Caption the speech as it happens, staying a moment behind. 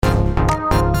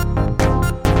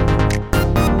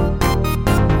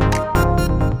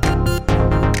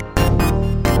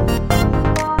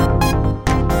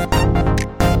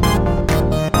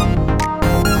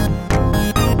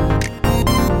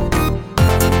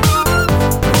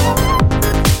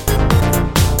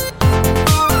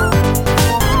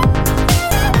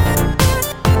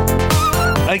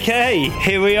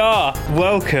Hey, here we are.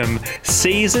 Welcome,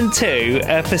 Season 2,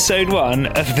 Episode 1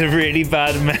 of the Really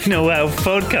Bad Mental Health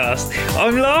Podcast.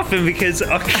 I'm laughing because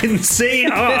I can see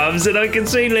Harms and I can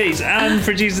see Lise and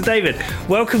producer David.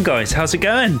 Welcome, guys. How's it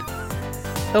going?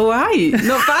 All right,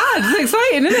 not bad. It's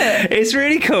exciting, isn't it? It's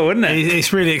really cool, isn't it?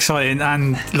 It's really exciting,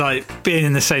 and like being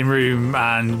in the same room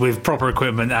and with proper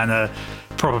equipment and a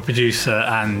proper producer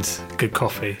and good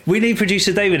coffee. We need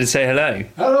producer David to say hello.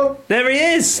 Hello. There he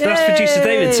is. Yay. That's producer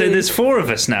David. So there's 4 of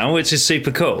us now, which is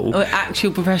super cool. We're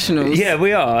actual professionals. Yeah,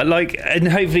 we are. And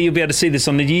hopefully you'll be able to see this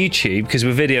on the YouTube because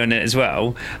we're videoing it as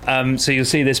well. So you'll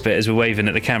see this bit as we're waving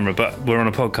at the camera, but we're on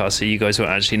a podcast, so you guys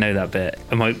won't actually know that bit.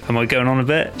 Am I going on a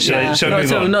bit? Should I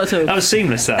move on? Not at all. That was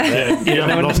seamless, that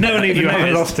bit. No one even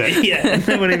noticed. Lost it. Yeah,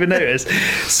 no one even noticed.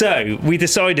 So we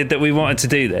decided that we wanted to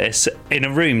do this in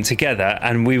a room together,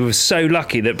 and we were so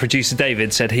lucky that producer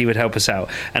David said he would help us out.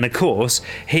 And of course,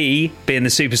 he, being the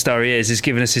superstar he is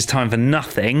giving us his time for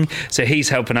nothing. So he's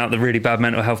helping out the Really Bad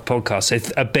Mental Health Podcast. So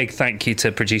a big thank you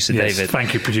to producer David.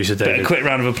 Thank you, producer David. But a quick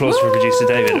round of applause for producer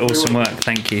David. Awesome work.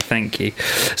 Thank you.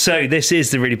 So this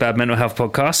is the Really Bad Mental Health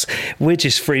Podcast. We're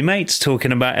just 3 mates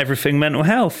talking about everything mental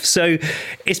health. So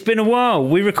it's been a while.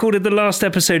 We recorded the last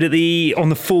episode on the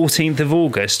 14th of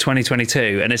August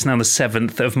 2022, and it's now the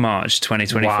 7th of March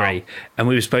 2023. Wow. And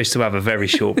we were supposed to have a very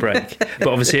short break. But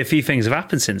obviously a few things have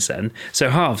happened since then. So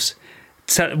Halves,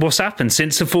 what's happened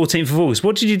since the 14th of August?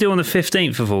 What did you do on the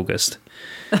 15th of August?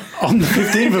 On the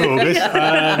 15th of August,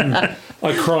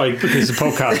 I cried because the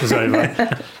podcast was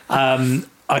over.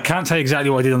 I can't tell you exactly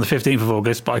what I did on the 15th of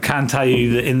August, but I can tell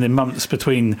you that in the months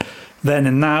between then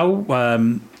and now,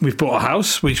 we've bought a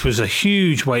house, which was a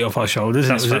huge weight off our shoulders.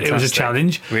 It was a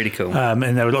challenge. Really cool.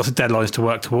 And there were lots of deadlines to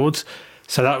work towards.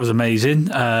 So that was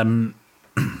amazing.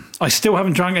 I still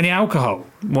haven't drank any alcohol.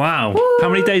 Wow. Woo. How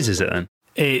many days is it then?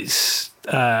 It's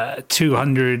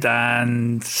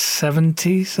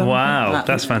 270 something. Wow,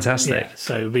 that's fantastic. Yeah,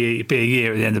 so it'll be a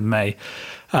year at the end of May,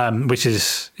 which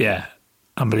is,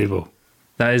 unbelievable.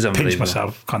 That is unbelievable. Pinch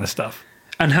myself kind of stuff.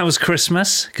 And how was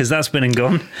Christmas? Because that's been and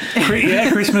gone.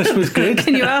 Yeah, Christmas was good.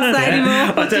 Can you ask that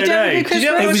anymore? I don't know. Did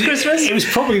you have Christmas? It was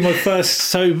probably my first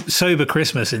sober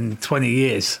Christmas in 20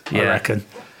 years, I reckon.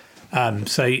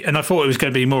 And I thought it was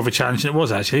going to be more of a challenge than it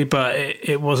was actually, but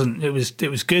it wasn't. It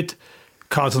was good.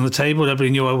 Cards on the table.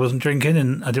 Everybody knew I wasn't drinking,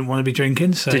 and I didn't want to be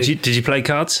drinking. So did you play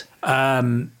cards?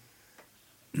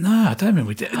 No, I don't think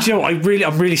we did. Do you know what?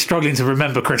 I'm really struggling to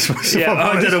remember Christmas. Yeah,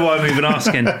 I don't know why I'm even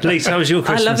asking. Lisa, how was your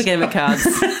Christmas? I love a game of cards.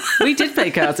 We did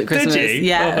play cards at Christmas. Did you?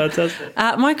 Yeah. Oh, fantastic.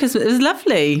 My Christmas, it was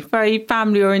lovely. Very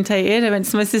family orientated. I went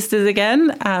to my sister's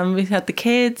again. We had the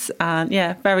kids, and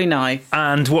very nice.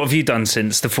 And what have you done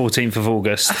since the 14th of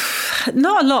August?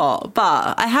 Not a lot,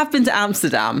 but I have been to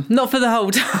Amsterdam. Not for the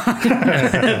whole time.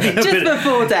 Just for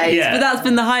 4 days. Yeah. But that's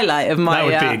been the highlight of my...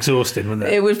 That would be exhausting, wouldn't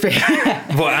it? It would be.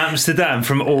 What, Amsterdam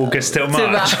from August till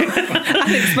March? You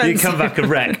come back a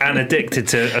wreck and addicted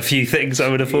to a few things, I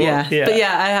would have thought. Yeah. But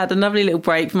I had a lovely little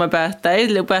break for my birthday, a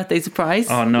little birthday surprise.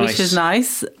 Oh, nice. Which was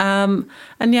nice. And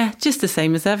just the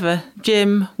same as ever.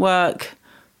 Gym, work,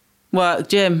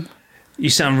 gym. You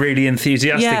sound really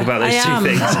enthusiastic about those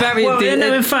two things. Very enthusiastic.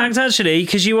 No, in fact, actually,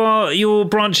 because you're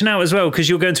branching out as well, because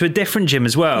you're going to a different gym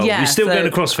as well. Yeah, you're still going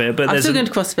to CrossFit, but I'm still going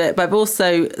to CrossFit, but I've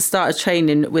also started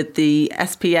training with the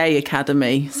SPA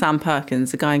Academy. Sam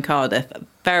Perkins, a guy in Cardiff, a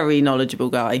very knowledgeable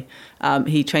guy.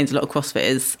 He trains a lot of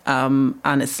CrossFitters,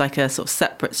 and it's like a sort of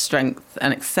separate strength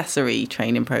and accessory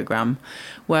training program,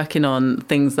 working on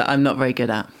things that I'm not very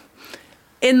good at,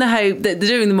 in the hope that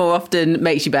doing them more often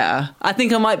makes you better. I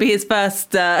think I might be his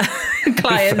first client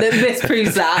that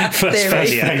misproves that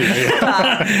theory.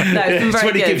 It's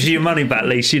when he gives you your money back, at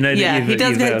least, you know. Yeah, he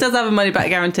does have a money back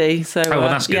guarantee. So well,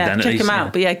 that's good then. Check him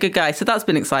out. But good guy. So that's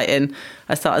been exciting.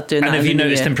 I started doing that. And have you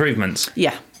noticed improvements?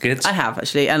 Yeah. Good. I have,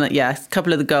 actually. And a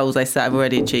couple of the goals I set I've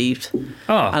already achieved. Oh,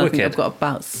 and wicked. I think I've got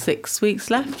about 6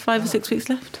 weeks left, 5 or 6 weeks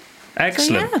left.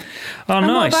 Excellent. So, Oh, and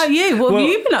nice. What about you? What have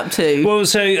you been up to? Well,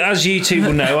 so as you two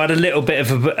will know, I had a little bit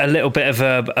of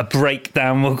a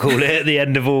breakdown, we'll call it, at the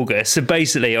end of August. So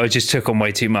basically, I just took on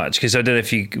way too much, because I don't know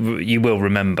if you will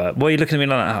remember. Why are you looking at me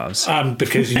like that, Harves?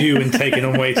 Because you and taking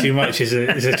on way too much is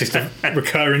just a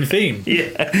recurring theme. Yeah.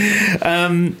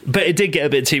 But it did get a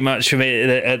bit too much for me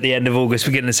at the end of August,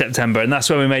 beginning of September, and that's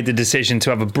when we made the decision to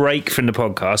have a break from the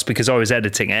podcast, because I was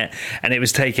editing it and it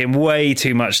was taking way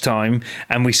too much time,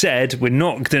 and we said we're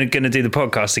not going to do the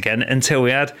podcast again until we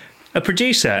had a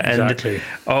producer. Exactly. And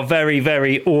our very,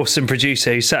 very awesome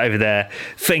producer who sat over there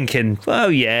thinking, oh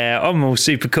yeah, I'm all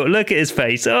super cool. Look at his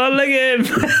face. Oh, look at him.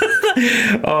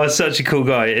 Oh, such a cool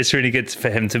guy. It's really good for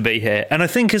him to be here. And I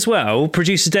think as well,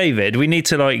 producer David, we need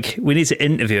to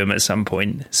interview him at some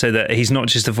point so that he's not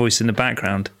just a voice in the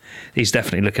background. He's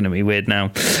definitely looking at me weird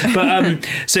now. But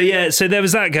so there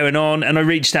was that going on, and I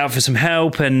reached out for some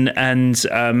help and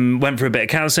went for a bit of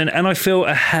counselling, and I feel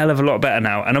a hell of a lot better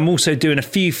now. And I'm also doing a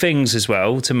few things as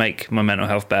well to make my mental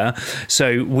health better.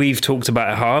 So we've talked about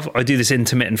I do this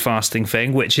intermittent fasting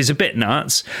thing, which is a bit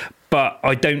nuts, but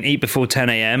I don't eat before 10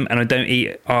 a.m. and I don't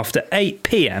eat after 8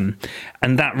 p.m.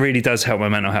 And that really does help my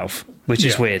mental health, which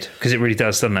is weird because it really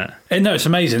does, doesn't it? No, it's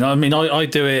amazing. I mean, I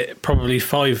do it probably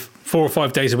 4 or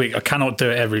 5 days a week. I cannot do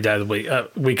it every day of the week.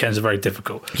 Weekends are very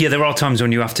difficult. Yeah, there are times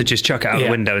when you have to just chuck it out the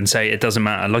window and say it doesn't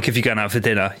matter. Like if you're going out for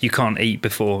dinner, you can't eat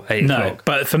before 8 o'clock. No,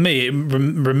 but for me, it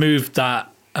removed that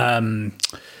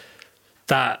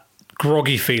that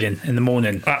groggy feeling in the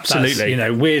morning. Absolutely.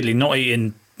 That's, weirdly, not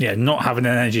eating, not having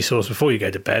an energy source before you go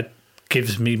to bed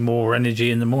gives me more energy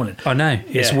in the morning. I know.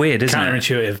 It's weird, isn't it?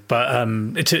 Counterintuitive, but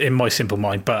it's in my simple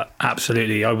mind. But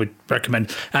absolutely, I would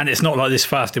recommend. And it's not like this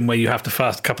fasting where you have to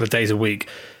fast a couple of days a week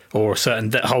or a certain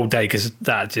whole day, because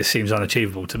that just seems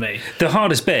unachievable to me. The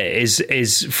hardest bit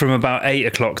is from about 8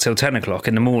 o'clock till 10 o'clock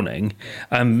in the morning,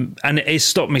 and it's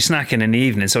stopped me snacking in the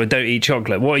evening, so I don't eat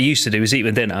chocolate. What I used to do was eat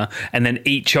my dinner and then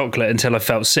eat chocolate until I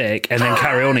felt sick, and then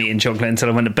carry on eating chocolate until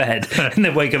I went to bed, and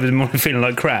then wake up in the morning feeling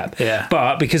like crap. Yeah.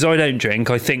 But because I don't drink,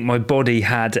 I think my body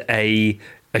had a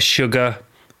sugar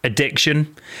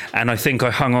addiction, and I think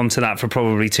I hung on to that for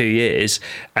probably 2 years,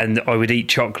 and I would eat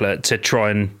chocolate to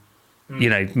try and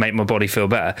make my body feel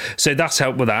better. So that's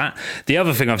helped with that. The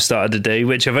other thing I've started to do,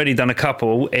 which I've only done a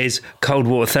couple, is cold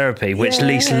water therapy, which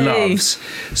Lisa loves.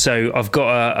 So I've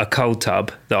got a cold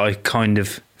tub that I kind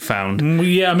of found.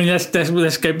 Yeah, I mean, let's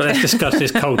discuss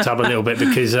this cold tub a little bit,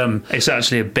 because it's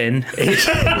actually a bin. It's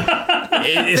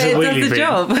a wheelie bin.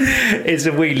 Job. It's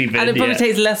a wheelie bin, and it probably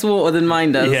takes less water than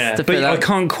mine does. Yeah, but I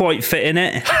can't quite fit in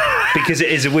it because it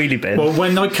is a wheelie bin. Well,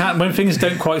 when things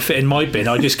don't quite fit in my bin,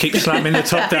 I just keep slamming the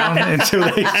top down until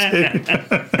they do.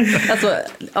 That's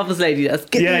what Office Lady does.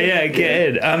 Get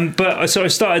in. But so I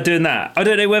started doing that. I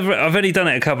don't know whether I've only done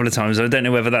it a couple of times. I don't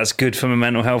know whether that's good for my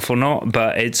mental health or not,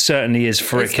 but it certainly is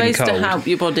freaking cold. It's supposed to help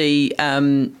your body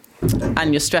and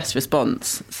your stress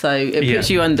response. So it puts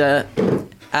you under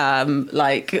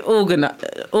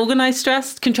organised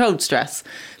stress, controlled stress.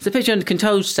 So it puts you under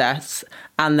controlled stress,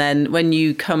 and then when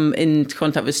you come into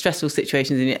contact with stressful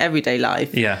situations in your everyday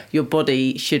life, your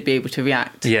body should be able to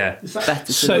react. Yeah, is that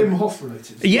Wim Hof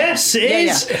related? Yes, it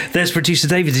is. Yeah. There's producer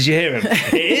David. Did you hear him?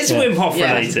 It is Wim Hof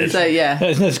related. So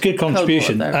that's a good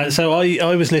contribution. So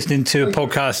I was listening to a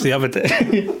podcast the other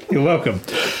day. You're welcome.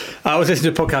 I was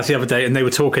listening to a podcast the other day, and they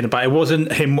were talking about it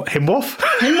wasn't him Woff.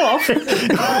 Him Woff.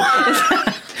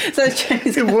 So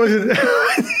it wasn't.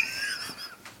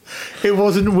 It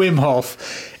wasn't Wim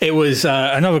Hof. It was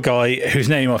another guy whose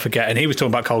name I forget, and he was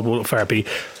talking about cold water therapy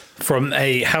from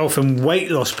a health and weight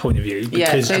loss point of view,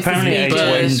 because apparently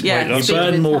you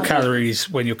burn more calories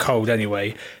when you're cold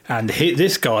anyway. And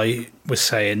this guy was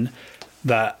saying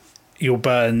that you'll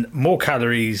burn more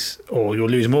calories, or you'll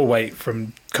lose more weight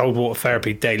from cold water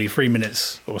therapy daily, 3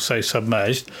 minutes or so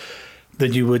submerged,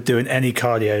 than you would doing any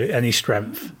cardio, any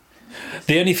strength.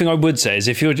 The only thing I would say is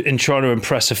if you're trying to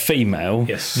impress a female,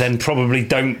 then probably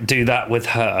don't do that with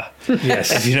her.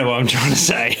 Yes. If you know what I'm trying to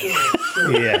say.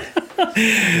 Yeah.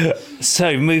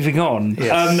 So moving on,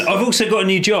 I've also got a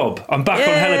new job. I'm back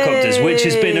on helicopters, which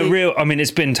has been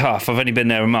it's been tough. I've only been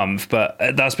there a month, but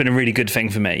that's been a really good thing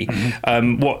for me.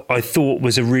 Mm-hmm. What I thought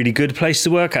was a really good place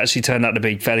to work actually turned out to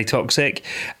be fairly toxic,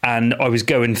 and I was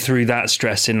going through that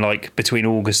stress in between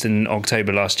August and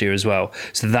October last year as well,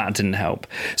 so that didn't help.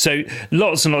 So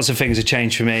lots and lots of things have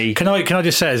changed for me. Can I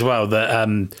just say as well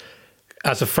that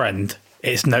as a friend,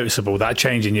 it's noticeable. That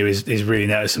change in you is really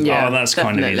noticeable. Yeah, that's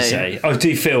definitely kind of me to say. I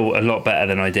do feel a lot better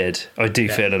than I did. I do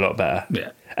feel a lot better.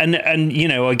 Yeah. And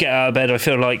I get out of bed, I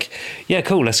feel like,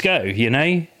 cool, let's go,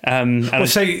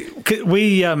 so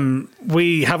we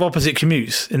have opposite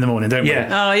commutes in the morning, don't we?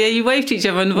 Oh, yeah, you wave to each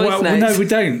other on the voice notes. No, we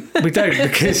don't.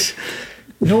 Because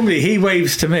normally he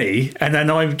waves to me, and then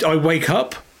I wake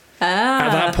up. At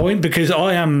that point, because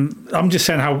I'm just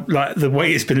saying how the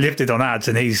weight has been lifted on ads,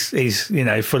 and he's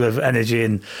full of energy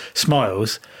and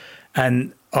smiles,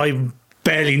 and I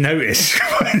barely notice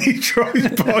when he drives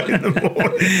by in the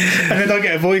morning, and then I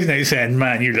get a voice note saying,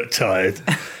 "Man, you look tired."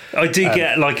 I do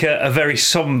get like a very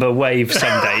somber wave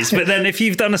some days, but then if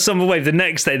you've done a somber wave the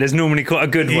next day, there's normally quite a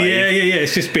good wave. Yeah.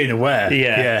 It's just being aware.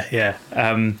 Yeah.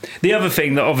 The other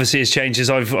thing that obviously has changed is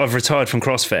I've retired from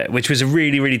CrossFit, which was a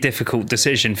really, really difficult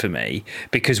decision for me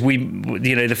because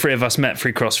the three of us met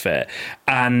through CrossFit,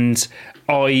 and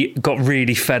I got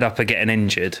really fed up of getting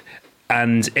injured.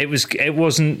 And it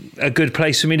wasn't a good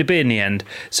place for me to be in the end.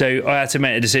 So I had to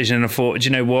make a decision, and I thought, do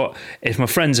you know what? If my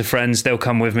friends are friends, they'll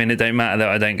come with me, and it don't matter that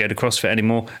I don't go to CrossFit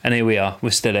anymore. And here we are.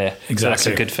 We're still here. Exactly. So that's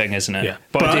a good thing, isn't it? Yeah.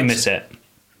 But I do miss it.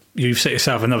 You've set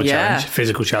yourself another challenge,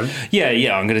 physical challenge. Yeah,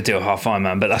 I'm going to do a half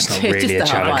Ironman, but that's not really a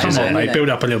challenge. Come on, mate, build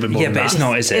up a little bit more. Yeah, but it's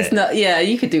not, is it? It's not. Yeah,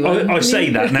 you could do one. I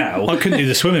say that now. I couldn't do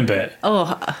the swimming bit.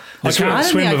 I can't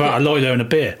swim without a Lilo and a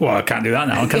beer. Well, I can't do that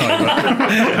now, can I?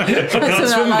 I can't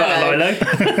swim without a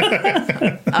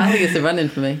Lilo. I think it's the running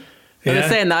for me. I was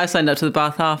saying that I signed up to the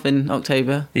Bath Half in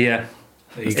October. Yeah,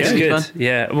 it's good.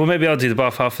 Yeah, well, maybe I'll do the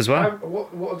Bath Half as well.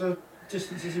 What are the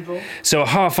distances involved? So a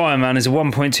half Ironman is a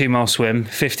 1.2 mile swim,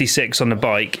 56 on the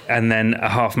bike, and then a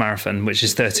half marathon, which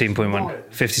is 13.1,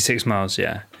 56 miles.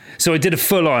 Yeah. So I did a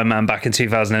full Ironman back in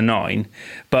 2009,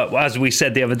 but as we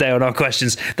said the other day on our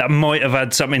questions, that might have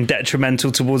had something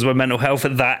detrimental towards my mental health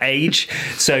at that age.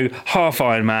 So half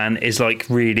Ironman is like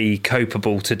really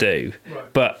copable to do,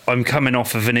 but I'm coming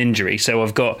off of an injury, so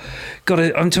I've got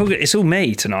to. I'm talking. It's all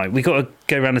me tonight. We got to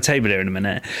go around the table here in a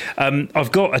minute.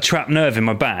 I've got a trapped nerve in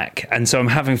my back, and so I'm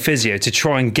having physio to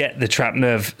try and get the trapped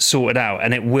nerve sorted out,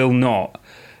 and it will not.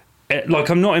 Like,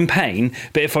 I'm not in pain,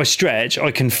 but if I stretch,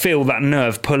 I can feel that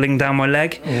nerve pulling down my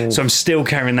leg. So I'm still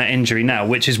carrying that injury now,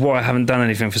 which is why I haven't done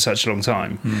anything for such a long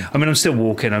time. I mean, I'm still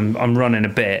walking, I'm running a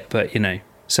bit, but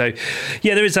So,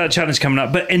 yeah, there is that challenge coming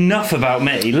up. But enough about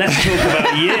me. Let's talk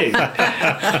about you.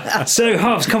 So,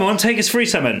 Harves, come on, take us through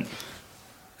something.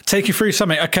 Take you through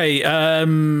something. Okay, I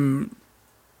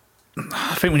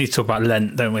think we need to talk about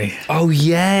Lent, don't we? Oh,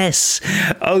 yes,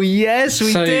 we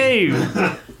do.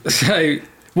 So...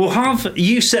 Well, Harv,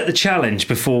 you set the challenge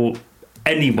before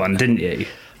anyone, didn't you?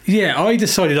 Yeah, I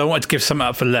decided I wanted to give something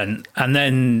up for Lent. And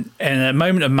then in a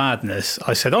moment of madness,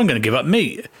 I said, I'm going to give up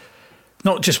meat.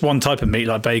 Not just one type of meat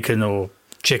like bacon or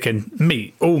chicken,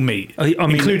 meat, all meat,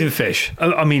 including fish.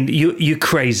 I mean, you're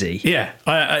crazy. Yeah,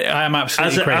 I am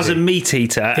absolutely crazy. As a meat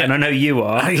eater, and I know you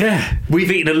are, we've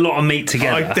eaten a lot of meat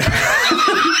together.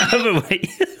 Haven't we?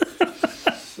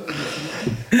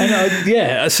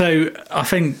 And so I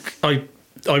think I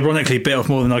ironically bit off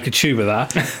more than I could chew with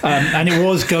that, and it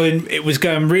was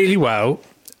going really well.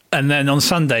 And then on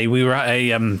Sunday we were at a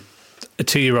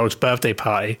 2-year-old's birthday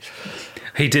party.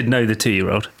 He did know the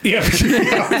 2-year-old. Yeah,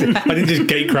 I didn't just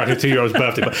gate crash a 2-year-old's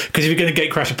birthday, because if you're going to gate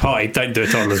crash a party, don't do a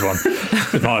toddler's one.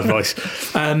 Is my advice.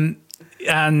 And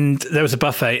there was a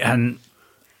buffet, and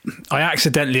I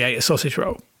accidentally ate a sausage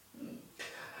roll.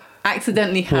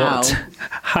 Accidentally how? What?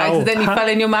 How? Accidentally fell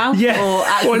in your mouth? Yeah. Or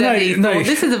accidentally no.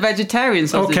 this is a vegetarian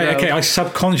sausage roll. Okay, I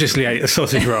subconsciously ate a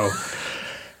sausage roll.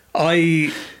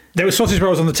 There were sausage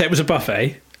rolls on the table. It was a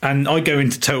buffet, and I go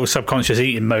into total subconscious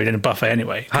eating mode in a buffet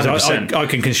anyway. Because I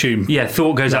can consume. Yeah,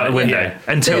 thought goes out the window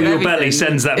until your belly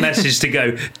sends that message to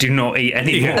go, do not eat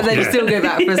anymore. And then you still go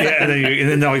back for a second. And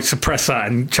then I suppress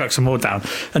that and chuck some more down.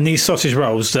 And these sausage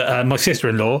rolls that my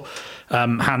sister-in-law,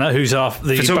 Hannah, who's the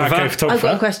BadCo photographer. I've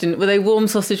got a question. Were they warm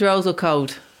sausage rolls or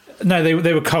cold? No,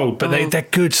 they were cold, but they're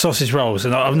good sausage rolls.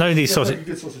 And I've known these sausage...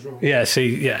 Good sausage roll.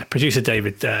 Yeah, producer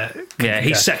David...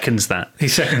 he seconds that. He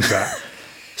seconds that.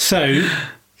 So...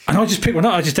 And I just picked one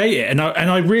up. I just ate it, and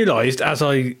I realised as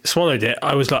I swallowed it,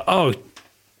 I was like, "Oh,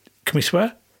 can we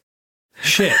swear?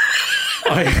 Shit!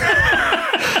 I've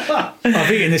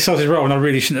eaten this sausage roll, and I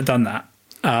really shouldn't have done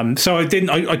that." So I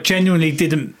didn't. I genuinely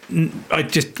didn't. I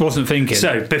just wasn't thinking.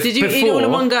 So did you eat it all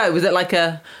in one go? Was it like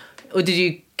or did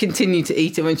you continue to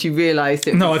eat it once you realised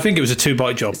it? No, I think it was a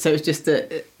 2-bite job. So it's just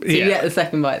you get the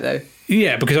second bite though.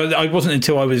 Yeah, because I wasn't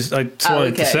until I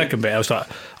swallowed the second bit. I was like,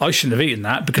 I shouldn't have eaten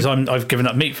that because I've given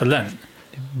up meat for Lent.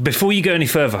 Before you go any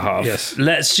further, Harv, yes.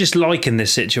 Let's just liken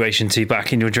this situation to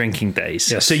back in your drinking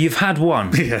days. Yes. So you've had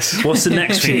one. Yes. What's the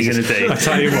next thing you're going to do? I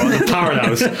tell you what, the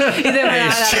parallels. Well,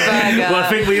 I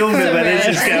think we all know where this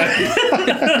is going.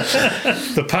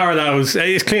 The parallels.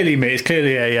 It's clearly me. It's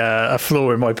clearly a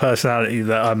flaw in my personality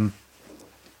that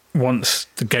once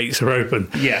the gates are open.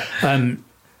 Yeah.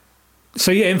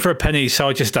 So in for a penny. So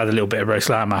I just had a little bit of roast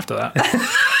lamb after that.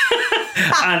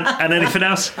 and anything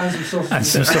else? And some sausage. And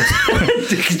some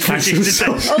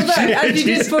stuff. Although, as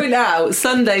you just point out,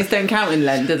 Sundays don't count in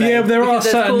Lent, do they? Yeah, there are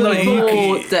Because certain there's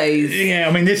 44 like, days. Yeah,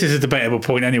 I mean, this is a debatable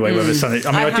point anyway. Whether Sunday,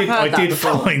 I mean,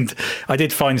 I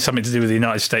did find something to do with the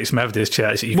United States Methodist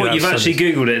Church. That you What, you've actually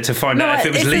Googled it to find out if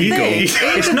it was legal?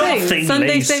 It's not a thing,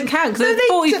 Sundays Lise. don't count because there's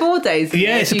 44 days.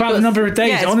 Yeah, it's about the number of days.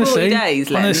 Yeah, it's honestly, 40 days.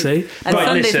 Lent. honestly. And Right,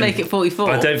 Sundays listen, make it 44.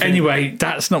 I don't think Anyway,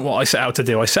 that's not what I set out to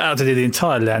do. I set out to do the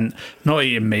entire Lent, not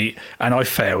eating meat, and I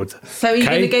failed. So are you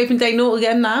going to go from day 0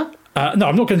 again now? No,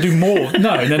 I'm not going to do more.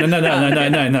 No. Yeah,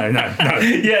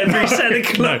 reset the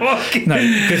clock. No,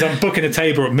 because I'm booking a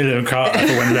table at Miller and Carter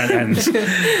for when Lent ends.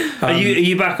 Are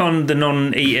you back on the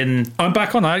non-eating? I'm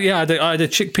back on that. Yeah, I had a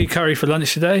chickpea curry for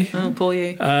lunch today. Oh, poor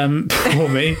you. For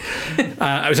me.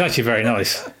 It was actually very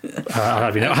nice.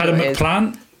 I had a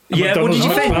McPlant. Yeah, what did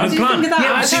you think? What did you think of that?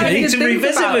 Yeah, I've heard we need good to things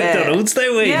revisit about it. McDonald's,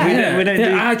 don't we? Yeah. We don't do...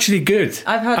 Actually good.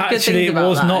 I've heard good actually, things it about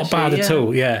was that, not actually, bad at yeah.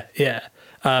 all.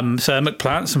 Yeah. So a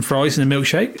McPlant, some fries and a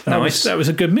milkshake. Nice. That was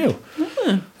a good meal.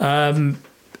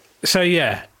 So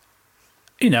yeah,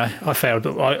 I failed.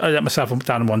 I let myself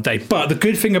down in one day. But the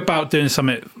good thing about doing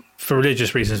something for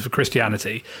religious reasons, for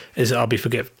Christianity, is that I'll be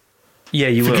forgiven. Yeah,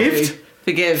 you will.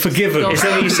 Forgiven. Is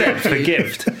that what you said?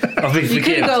 Forgived. I'll be You couldn't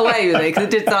forgiven. go away with it because it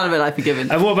did sound a bit like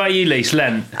forgiven. And what about you, Lise?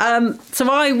 Lent? So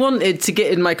I wanted to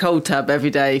get in my cold tub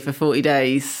every day for 40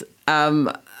 days.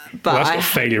 But Well, that's got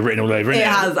failure written all over it. It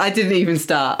has. I didn't even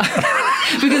start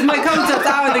because my cold tub's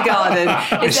out in the garden.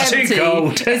 It's too empty.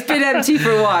 cold. It's been empty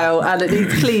for a while and it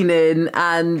needs cleaning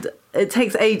and it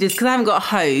takes ages because I haven't got a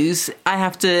hose. I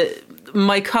have to.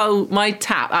 My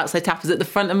outside tap is at the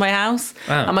front of my house,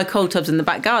 and my cold tub's in the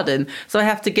back garden. So I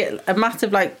have to get a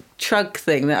massive trug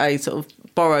thing that I sort of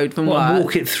borrowed from work. And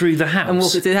walk it through the house. And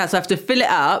walk it through the house. So I have to fill it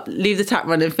up, leave the tap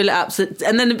running, fill it up,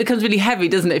 and then it becomes really heavy,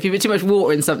 doesn't it? If you put too much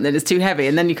water in something, it's too heavy,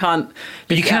 and then you can't.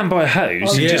 But you can buy a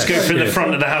hose and yeah. just go from the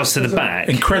front of the house to the back.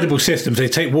 Incredible systems. They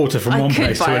take water from one could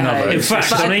place to buy a another. hose. In fact,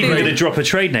 But I'm I even think- going to drop a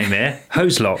trade name here,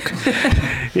 Hoselock.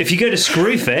 If you go to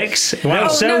Screwfix, they'll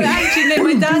sell you. Actually, no,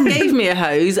 my dad gave me a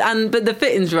hose, but the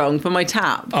fitting's wrong for my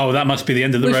tap. Oh, that must be the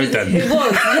end of the road then. It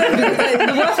was.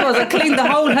 The worst was I cleaned the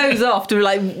whole hose off to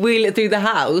wheel it through the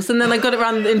house, and then I got it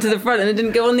round into the front, and it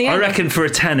didn't go on the I end. reckon for a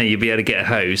tenner you'd be able to get a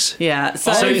hose. Yeah.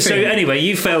 So Anyway,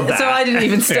 you failed that. So I didn't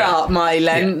even start my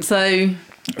Lent. So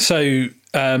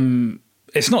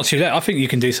It's not too late. I think you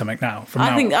can do something now.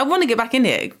 I think I want to get back in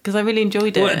it because I really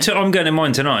enjoyed it. Well, I'm going to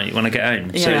mine tonight when I get home.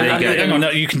 So Yeah. there you go. Hang on, no,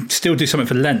 you can still do something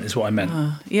for Lent, is what I meant.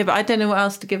 Yeah, but I don't know what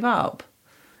else to give up.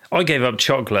 I gave up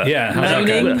chocolate. Yeah, how's that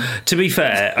Moaning. going? To be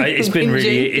fair, it's been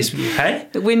really. Whinging. Hey?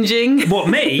 Whinging. What,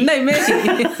 me? No, me.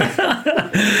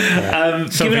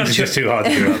 Some Giving up things are just too hard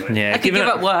to do. Aren't they? Yeah, I could give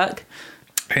up work.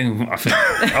 I think,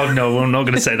 oh no, I'm not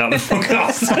going to say that on the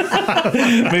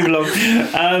podcast. Move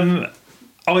along.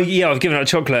 I've given up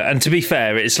chocolate, and to be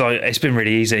fair, it's been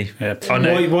really easy. Yeah. I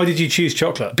know. Why did you choose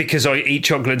chocolate? Because I eat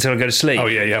chocolate until I go to sleep. Oh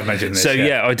yeah, you have mentioned this. So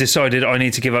yeah, I decided I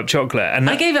need to give up chocolate, and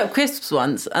I gave up crisps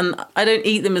once, and I don't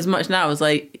eat them as much now as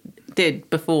I did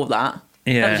before that.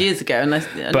 Yeah. That was years ago, and I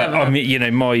but never I have.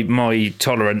 mean, my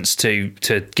tolerance to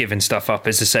giving stuff up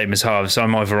is the same as Harv's.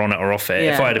 I'm either on it or off it.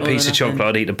 Yeah, if I had a all piece or of chocolate, nothing.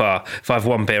 I'd eat a bar. If I have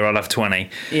one beer, I'll have 20.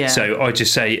 Yeah. So I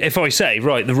just say, if I say,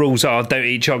 right, the rules are don't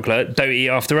eat chocolate, don't eat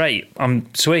after 8. I'm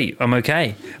sweet. I'm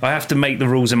okay. I have to make the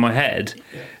rules in my head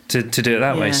to do it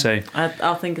that way. Yeah. So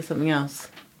I'll think of something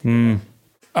else.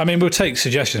 I mean, we'll take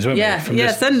suggestions, won't we? Yeah, from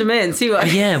this? send them in. See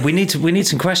what. yeah, we need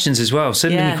some questions as well.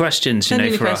 Send in Yeah. your questions, Send in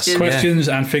your for questions. us. Questions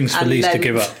and things for And Lise to Lent.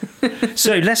 give up.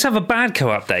 So let's have a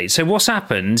BadCo update. So what's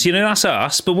happened? That's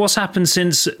us, but what's happened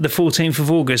since the 14th of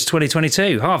August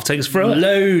 2022? Half takes for it.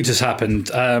 Loads has happened.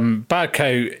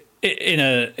 BadCo, in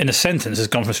a sentence, has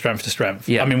gone from strength to strength.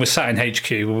 Yeah. I mean, we're sat in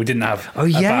HQ, but we didn't have Oh, a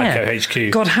yeah. BadCo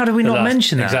HQ. God, how do we the not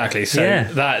mention that? Exactly. So Yeah.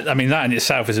 that in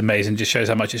itself is amazing. Just shows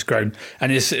how much it's grown,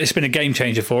 and it's been a game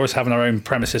changer for us having our own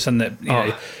premises, and that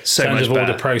so terms much of order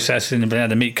better. processing and being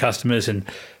able to meet customers and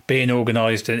being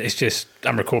organised, and it's just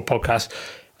and record podcasts.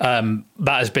 That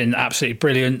has been absolutely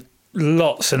brilliant.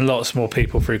 Lots and lots more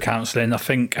people through counselling. I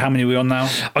think, how many are we on now?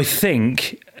 I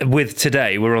think with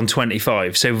today we're on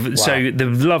 25. So the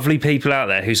lovely people out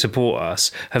there who support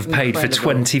us have paid for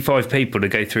Incredible. 25 people to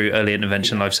go through early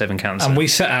intervention life-saving counselling. And we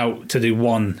set out to do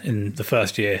one in the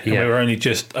first year, and Yeah. we were only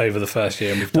just over the first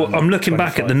year. And we've done Well, I'm looking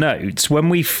back at the 25. notes when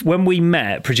we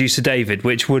met producer David,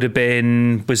 which would have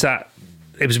been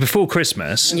it was before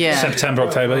Christmas. Yeah. September,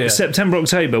 October, yeah. September,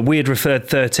 October, we had referred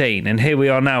 13, and here we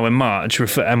are now in March,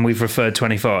 and we've referred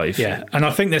 25. Yeah, and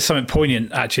I think there's something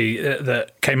poignant actually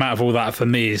that came out of all that for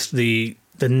me is the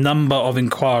number of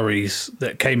inquiries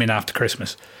that came in after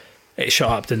Christmas. it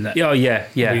shot up, didn't it? Oh yeah,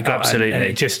 We got- absolutely. And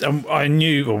it just, I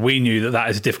knew, or we knew that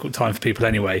is a difficult time for people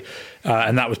anyway,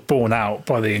 and that was borne out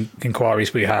by the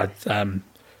inquiries we had.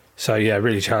 So yeah,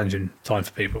 really challenging time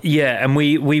for people. Yeah, and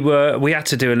we had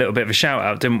to do a little bit of a shout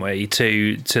out, didn't we,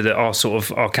 to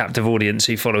our captive audience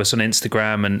who follow us on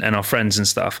Instagram and our friends and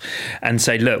stuff, and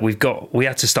say, look, we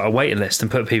had to start a waiting list and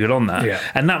put people on that. Yeah.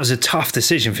 And that was a tough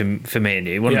decision for me and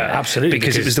you, wasn't it? Yeah, absolutely,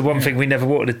 Because it was the one thing we never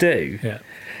wanted to do. Yeah.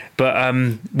 But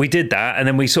we did that, and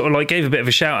then we sort of like gave a bit of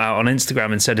a shout out on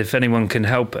Instagram and said if anyone can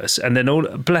help us, and then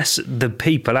bless the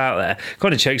people out there,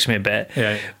 kind of chokes me a bit,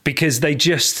 because they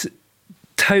just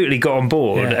totally got on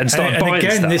board and started buying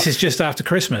again, stuff. this is just after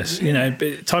Christmas.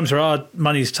 Times are hard,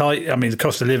 money's tight. I mean, the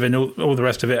cost of living, all the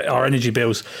rest of it, our energy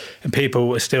bills, and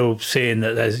people are still seeing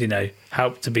that there's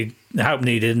help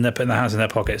needed, and they're putting their hands in their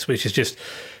pockets, which is just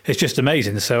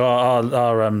amazing. So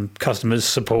our customers,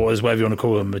 supporters, whatever you want to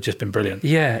call them, have just been brilliant.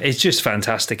 Yeah, it's just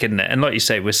fantastic, isn't it? And like you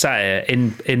say, we're sat here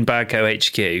in BadCo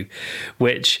HQ,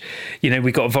 which,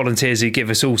 we've got volunteers who give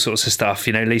us all sorts of stuff.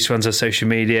 Lisa runs our social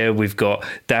media. We've got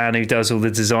Dan who does all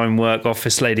the design work,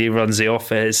 office lady who runs the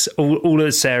office, all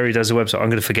of Sarah who does the website. I'm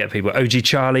going to forget people. OG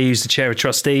Charlie, who's the chair of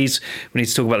trustees. We need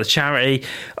to talk about the charity.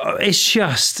 It's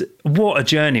just, what a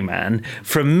journey, man.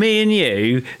 From me and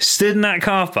you, stood in that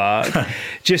car park,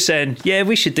 just saying, yeah,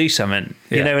 we should do something,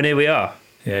 and here we are.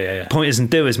 Yeah. Pointers and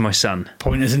doers, my son.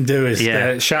 Pointers and doers.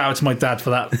 Yeah. Shout out to my dad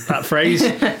for that phrase.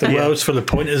 The world's full of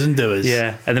pointers and doers.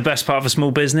 Yeah, and the best part of a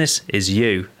small business is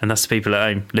you, and that's the people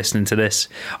at home listening to this.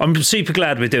 I'm super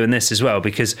glad we're doing this as well,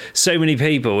 because so many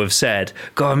people have said,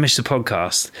 God, I missed the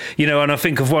podcast. And I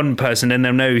think of one person, and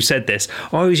I know who said this,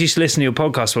 I always used to listen to your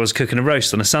podcast while I was cooking a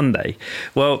roast on a Sunday.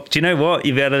 Well, do you know what?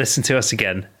 You'll be able to listen to us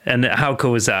again. And how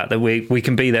cool is that we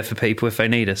can be there for people if they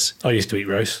need us. I used to eat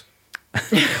roast.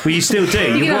 Well, you still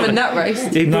do. You can have a nut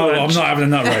roast. No, I'm not having a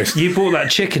nut roast. You bought that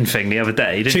chicken thing the other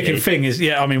day, didn't you? Chicken thing is,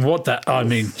 David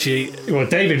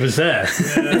was there.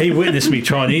 He witnessed me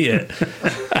try and eat it.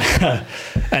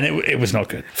 And it was not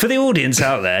good. For the audience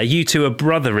out there, you two are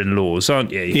brother-in-laws,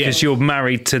 aren't you? Because you're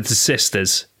married to the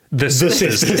sisters. The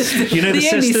sisters. You know the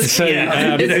sisters? So,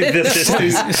 the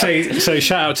sisters. So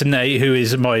shout out to Nate, who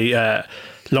is my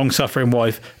long-suffering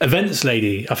wife, events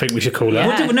lady, I think we should call her.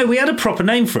 Yeah. No, we had a proper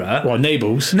name for her. Well,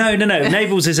 Nables. No.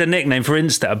 Nables is a nickname for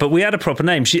Insta, but we had a proper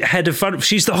name. Head of fun.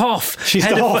 She's the Hoff. She's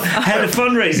the Hoff. Head of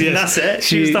fundraising. Yes. That's it.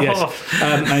 She's the Hoff.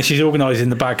 And she's organising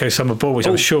the BadCo Summer Ball, which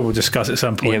I'm sure we'll discuss at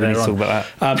some point. Yeah, we need to talk about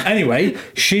that. Anyway,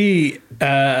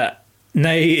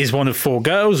 Nay is one of 4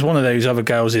 girls. One of those other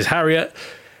girls is Harriet,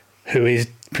 who is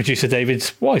producer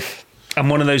David's wife. And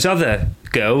one of those other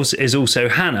girls is also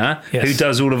Hannah, who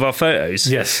does all of our photos.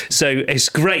 Yes. So it's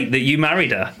great that you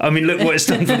married her. I mean, look what it's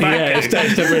done for BadCo. Yeah, it's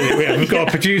done really. We've got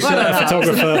a producer, a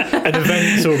photographer, an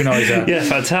events organiser. Yeah,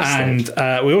 fantastic.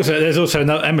 And there's also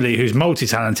another Emily who's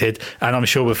multi-talented, and I'm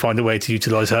sure we'll find a way to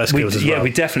utilise her skills as well. Yeah,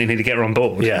 we definitely need to get her on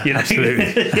board. Yeah,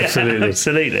 absolutely.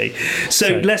 Absolutely.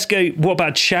 So let's go. What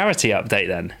about charity update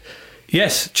then?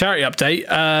 Yes, charity update.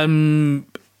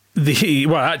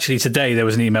 Actually today there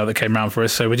was an email that came round for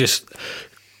us, so we're just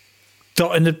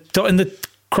crossing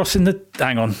the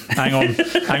hang on,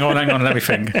 let me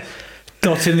think.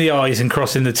 Dotting the I's and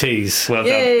crossing the T's. Well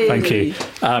Yay. done. Thank you.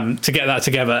 To get that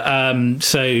together.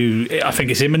 So I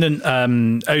think it's imminent.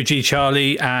 OG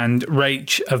Charlie and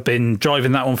Rach have been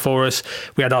driving that one for us.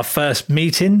 We had our first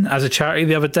meeting as a charity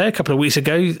the other day, a couple of weeks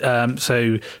ago.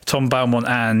 So Tom Beaumont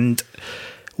and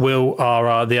Will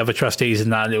are the other trustees in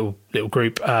that little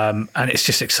group, and it's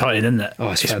just exciting, isn't it?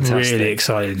 Oh, it's fantastic. Really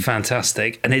exciting.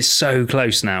 Fantastic. And it's so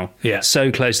close now. Yeah.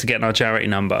 So close to getting our charity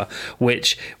number,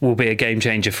 which will be a game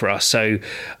changer for us. So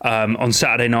on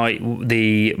Saturday night,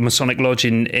 the Masonic Lodge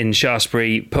in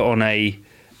Shaftesbury put on a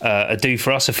do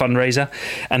for us, a fundraiser,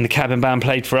 and the Cabin Band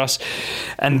played for us,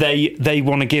 and they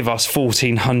want to give us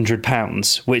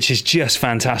 £1,400, which is just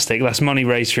fantastic. That's money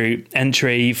raised through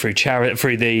entry, through charity,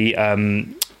 through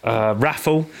the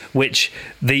raffle, which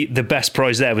the best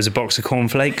prize there was a box of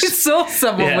cornflakes. I saw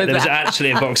someone with there was that. actually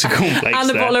a box of cornflakes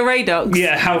And a bottle of Radox.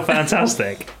 Yeah, how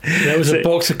fantastic. There was a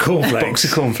box of cornflakes. A box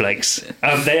of cornflakes.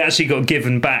 They actually got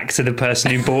given back to the person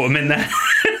who bought them in there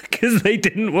because they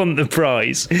didn't want the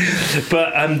prize.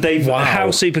 But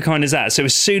how super kind is that? So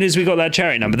as soon as we got that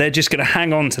charity number, they're just going to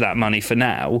hang on to that money for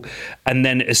now, and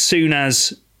then as soon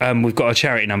as we've got a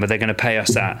charity number, they're going to pay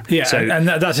us that. Yeah, so, and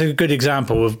that's a good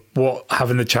example of what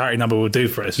having the charity number will do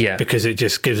for us. Yeah. Because it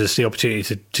just gives us the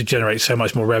opportunity to generate so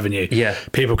much more revenue. Yeah.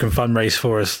 People can fundraise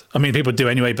for us. I mean, people do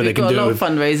anyway, but they can do it. We've got a lot of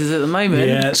fundraisers at the moment.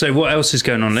 Yeah. So what else is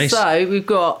going on, Lisa? So we've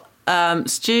got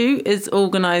Stu is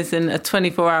organising a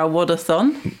 24-hour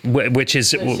wadathon. Which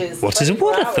is what is a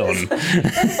wadathon?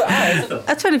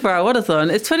 A 24-hour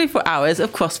wadathon is 24 hours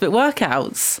of CrossFit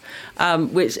workouts,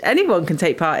 which anyone can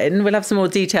take part in. We'll have some more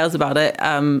details about it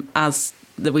as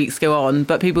the weeks go on,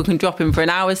 but people can drop in for an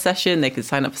hour session. They can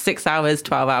sign up for 6 hours,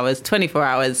 12 hours, 24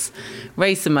 hours,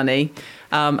 raise some money.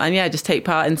 Just take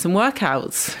part in some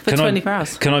workouts for 24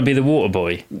 hours. Can I be the water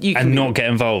boy and not get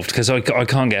involved because I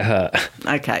can't get hurt?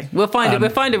 Okay, we'll find it. We'll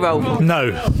find a role.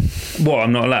 No. What?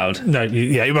 I'm not allowed. No. I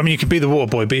mean, you can be the water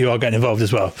boy, but you are getting involved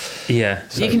as well. Yeah.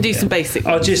 So, you can do some basic.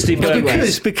 I'll just do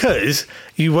because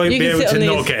you won't be able to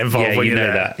not get involved. Yeah, when you know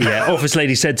there. that. Yeah. Office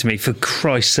lady said to me, "For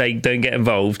Christ's sake, don't get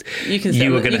involved. You can.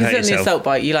 You are going to hurt yourself." You can sit on the assault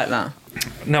bike. You like that?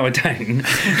 No, I don't.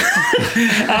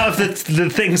 Out of the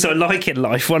things I like in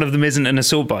life, one of them isn't an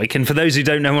assault bike. And for those who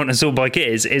don't know what an assault bike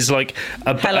is like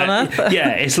a hell on earth. Yeah,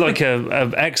 it's like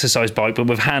a exercise bike, but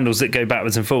with handles that go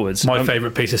backwards and forwards. My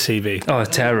favourite piece of CV. Oh,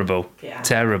 terrible. Yeah.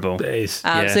 Terrible. It is.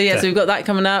 So we've got that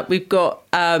coming up. We've got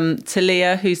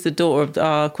Talia, who's the daughter of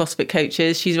our CrossFit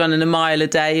coaches. She's running a mile a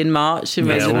day in March and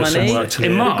raising money.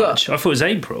 In March? I thought it was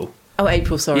April. Oh,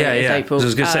 April, sorry. Yeah, It's April. I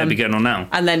was going to say it'd be going on now.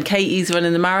 And then Katie's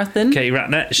running the marathon. Katie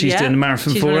Ratnett, she's doing the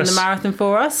marathon for us. She's running the marathon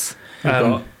for us. We've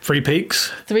got 3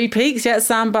 Peaks. 3 Peaks,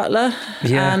 Sam Butler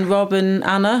and Rob and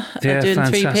Anna are doing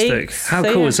fantastic. 3 Peaks. How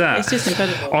cool is that? It's just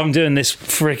incredible. I'm doing this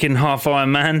freaking half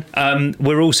Ironman.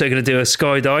 We're also going to do a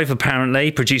skydive, apparently.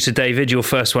 Producer David, your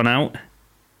first one out.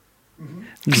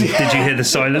 Did you hear the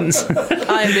silence?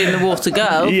 I am being the water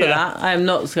girl for that. I am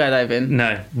not skydiving.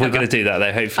 No, we're going to do that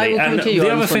though, hopefully. And the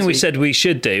other thing we said we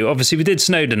should do, obviously we did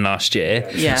Snowdon last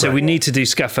year, so we need to do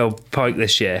Scafell Pike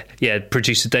this year. Yeah,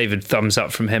 producer David, thumbs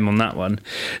up from him on that one.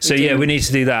 So we need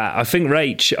to do that. I think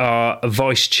Rach, our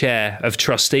vice chair of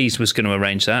trustees, was going to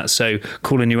arrange that. So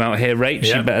calling you out here, Rach,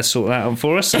 you better sort that out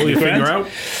for us. Pull your finger out.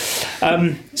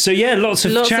 Lots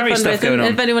of charity stuff going on.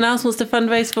 If anyone else wants to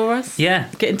fundraise for us,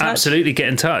 get in touch. Absolutely, get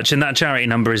in touch. And that charity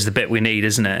number is the bit we need,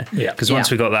 isn't it? Yeah. Because once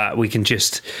we got that, we can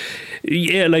just...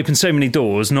 it'll open so many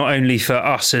doors, not only for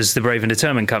us as the Brave and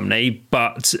Determined company,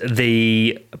 but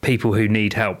the people who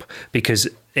need help. Because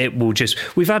it will just...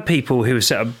 We've had people who have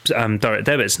set up direct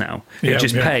debits now who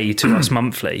pay to us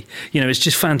monthly. It's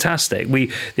just fantastic.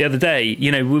 The other day,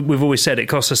 we've always said it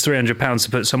costs us £300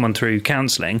 to put someone through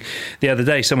counselling. The other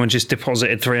day, someone just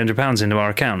deposited £300 into our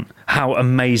account. How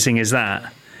amazing is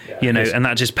that? And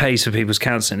that just pays for people's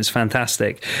counselling. It's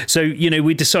fantastic. So,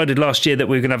 we decided last year that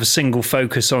we were going to have a single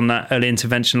focus on that early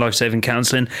intervention life-saving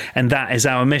counselling, and that is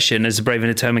our mission as a Brave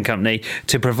and Determined company,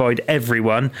 to provide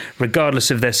everyone, regardless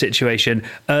of their situation,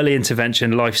 early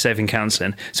intervention life-saving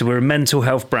counselling. So we're a mental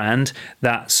health brand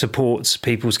that supports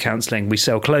people's counselling. We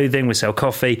sell clothing, we sell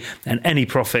coffee, and any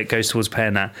profit goes towards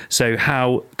paying that. So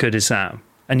how good is that?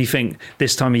 And you think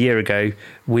this time a year ago,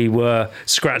 we were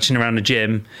scratching around the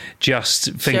gym,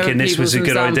 just thinking this was a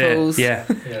good samples. idea.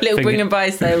 Little bring and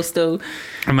buy sales still.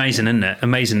 Amazing, isn't it?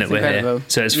 Amazing that we're here.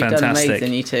 So it's fantastic. Done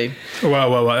amazing, you two.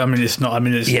 Well, I mean, it's not. I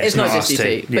mean, it's not just you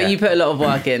two, but you put a lot of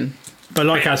work in. But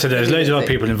like I said, there's loads of other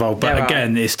people involved. But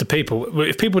again, it's the people.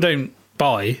 If people don't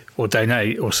buy or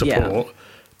donate or support,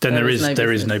 then there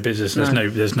is no business.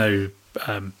 There's no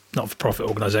not-for-profit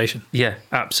organisation. Yeah,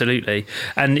 absolutely.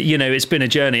 And it's been a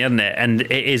journey, hasn't it? And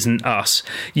it isn't us.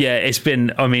 Yeah, it's been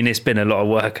a lot of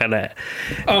work, hasn't it?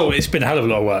 Oh, it's been a hell of a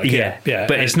lot of work. Yeah.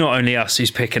 But it's not only us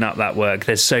who's picking up that work.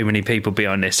 There's so many people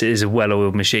behind this. It is a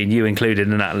well-oiled machine, you included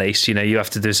in that, at least. You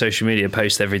have to do a social media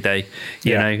post every day,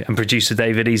 you know, and producer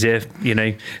David, he's here,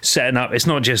 setting up. It's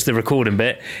not just the recording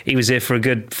bit. He was here for a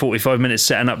good 45 minutes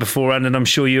setting up beforehand, and I'm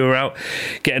sure you were out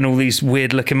getting all these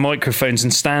weird-looking microphones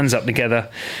and stands up together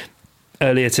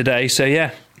earlier today. So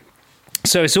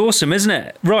it's awesome, isn't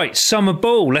it? Right, Summer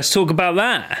Ball, let's talk about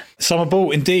that. Summer Ball,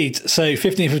 indeed. So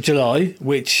 15th of July,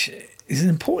 which is an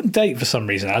important date for some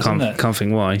reason, isn't it? Can't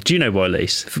think why. Do you know why,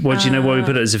 Lise? Do you know why we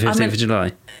put it as the 15th of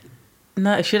July?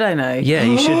 No, should I know? Yeah,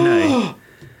 you should know.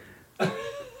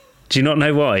 Do you not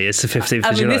know why it's the 15th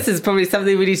of July? This is probably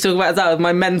something we need to talk about as well, with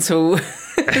my mental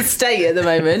state at the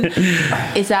moment.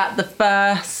 Is that the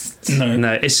first?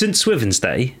 No, it's St Swithin's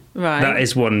Day. Right. That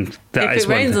is one. If it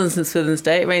rains on St Swithin's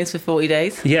Day, it rains for 40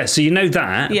 days. Yeah, so you know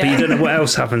that, but you don't know what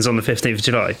else happens on the 15th of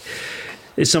July.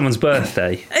 It's someone's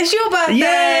birthday. It's your birthday!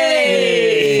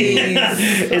 Yay!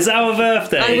 It's our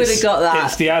birthday. I would have got that.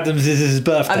 It's the Adams'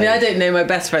 birthday. I mean, I don't know my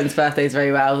best friend's birthdays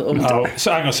very well.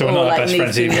 So hang on, so we're not best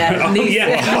friends either.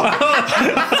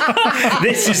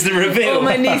 This is the reveal. All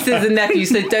my nieces and nephews,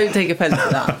 so don't take offence to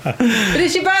that. But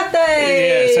it's your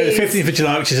birthday! Yeah, so the 15th of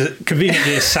July, which is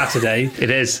conveniently a Saturday. It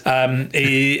is.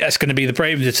 It's going to be the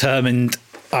Brave and Determined,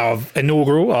 our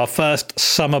inaugural, our first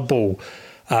Summer Ball.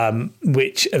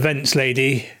 which events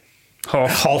lady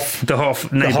Hoff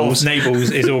Nables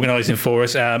is organising for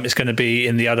us. It's going to be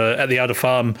at the other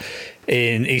farm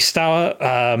in East Stour.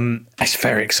 It's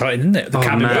very exciting, isn't it? The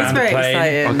cabin man. band It's very playing.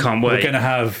 exciting. I can't wait. We're going to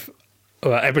have.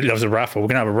 Everybody loves a raffle. We're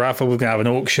going to have a raffle. We're going to have an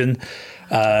auction.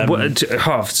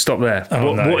 Stop there.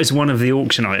 Oh, no. What is one of the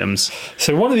auction items?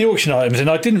 So one of the auction items, and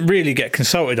I didn't really get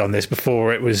consulted on this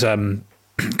before it was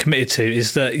committed to,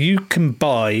 is that you can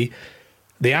buy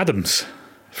the Adams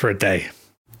for a day.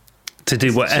 To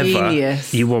do whatever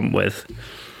Genius. you want with.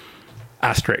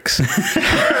 Asterix.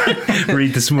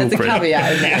 Read the small There's a print.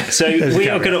 caveat in there. So There's a we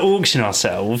are caveat. going to auction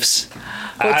ourselves.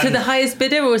 Or to the highest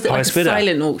bidder, or is it like a Highest bidder.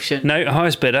 silent auction? No,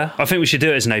 highest bidder. I think we should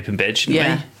do it as an open bid, shouldn't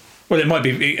Yeah. we? Well, it might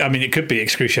be. I mean, it could be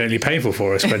excruciatingly painful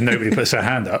for us when nobody puts their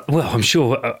hand up. Well, I'm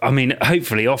sure. I mean,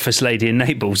 hopefully, office lady in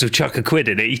Naples will chuck a quid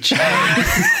in each.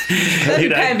 They'll be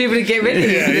paying people to get rid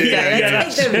of you.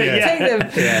 Take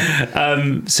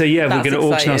them. So yeah, we're That's going to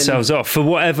auction exciting. ourselves off for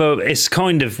whatever. It's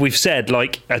kind of, we've said,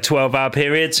 like a 12-hour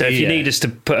period. So if you Yeah. need us to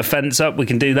put a fence up, we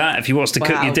can do that. If you want us to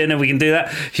cook Wow. your dinner, we can do that.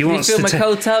 If you Can want you us fill to my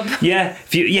cold tub? yeah,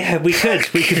 we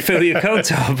could fill your cold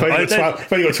tub. We've only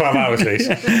got 12 hours, Lise.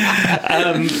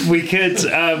 We could,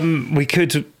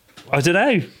 I don't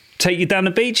know, take you down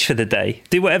the beach for the day.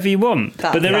 Do whatever you want.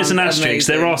 That But there is an sounds asterisk.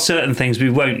 There amazing. are certain things we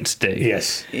won't do.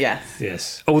 Yes. Yes.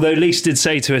 Yes. Although Lise did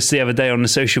say to us the other day on the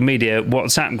social media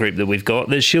WhatsApp group that we've got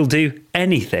that she'll do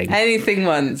anything. Anything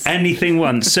once. Anything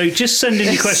once. So just send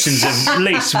in your questions of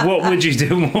Lise, what would you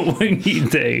do and what wouldn't you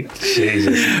do?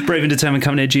 Jesus. Brave and determined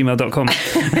company at gmail.com.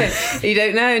 You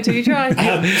don't know until you try.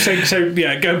 So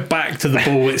yeah, go back to the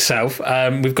ball itself.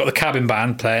 We've got the cabin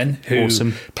band playing, who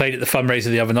Awesome. played at the fundraiser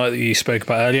the other night that you spoke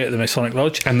about earlier at the Masonic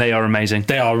Lodge. And they are amazing.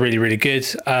 They are really, really good.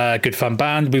 Good fun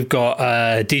band. We've got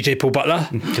DJ Paul Butler.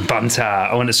 Bunter.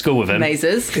 I went to school with him.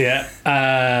 Mazes. Yeah.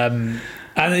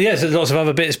 And yes, there's lots of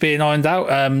other bits being ironed out.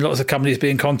 Lots of companies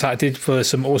being contacted for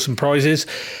some awesome prizes.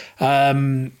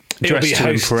 It'll Dressed be to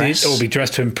hosted. impress. It'll be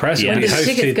dressed to impress. Yeah. It'll be When does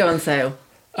the tickets hosted. go on sale?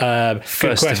 Good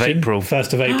 1st of question. April.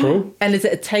 1st of April. And is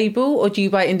it a table, or do you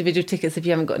buy individual tickets if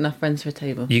you haven't got enough friends for a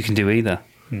table? You can do either.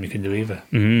 You can do either.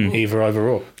 Either,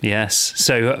 or. Yes.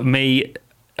 So me,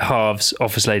 Halves,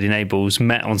 Office Lady Nables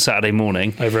met on Saturday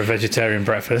morning. Over a vegetarian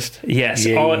breakfast. Yes,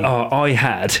 Yeah. I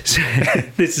had.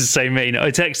 This is so mean. I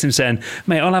texted him saying,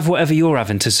 mate, I'll have whatever you're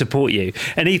having to support you.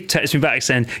 And he texted me back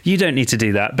saying, you don't need to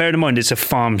do that. Bear in mind, it's a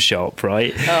farm shop,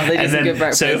 right? Oh, they do some good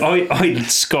breakfast. So I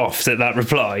scoffed at that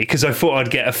reply because I thought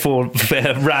I'd get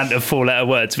a rant of 4-letter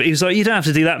words. But he was like, you don't have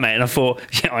to do that, mate. And I thought,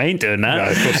 yeah, I ain't doing that. No,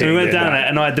 of course so you we ain't went doing down that. there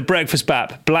and I had the breakfast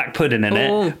bap, black pudding in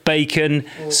Oh. it, bacon,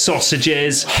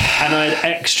 sausages, and I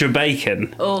had extra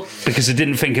bacon Oh. because I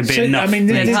didn't think it'd be So, enough. I mean,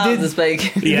 And Did- halves as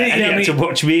bacon. Yeah, and Yeah, he I had mean- to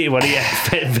watch me eat one. He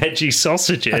had veggie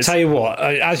sausages. I tell you what,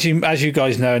 as you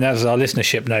guys know, and as our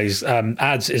listenership knows,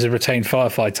 Ads is a retained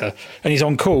firefighter, and he's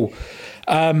on call.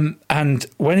 And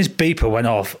when his beeper went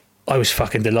off, I was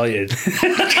fucking delighted,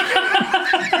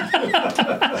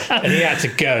 and he had to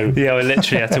go. Yeah, I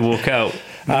literally had to walk out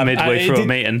midway And it through a did-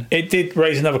 meeting. It did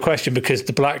raise another question because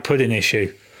the black pudding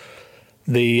issue.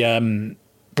 The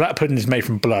black pudding is made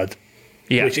from blood,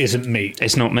 Yeah, which isn't meat.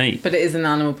 it's not meat. But it is an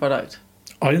animal product.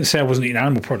 I didn't say I wasn't eating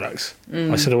animal products.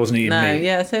 I said I wasn't eating No, meat.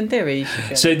 yeah, so in theory you should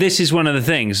go. So this is one of the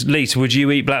things. Lisa, would you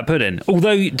eat black pudding?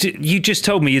 Although you just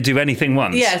told me you'd do anything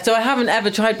once. Yeah, so I haven't ever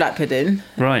tried black pudding.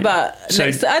 Right. But So-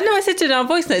 I know I said to in our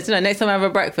voice notes, didn't I? Next time I have a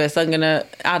breakfast, I'm going to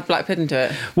add black pudding to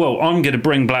it. Well, I'm going to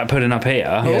bring black pudding up here,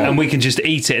 and we can just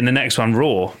eat it in the next one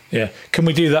raw. Yeah. Can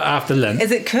we do that after Lent?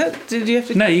 Is it cooked? Did you have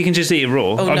to? No, you can just eat it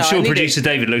raw. Oh, I'm no, I sure need producer it-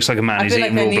 David looks like a man I who's feel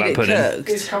like eating I raw need black it pudding. cooked.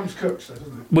 It comes cooked, though,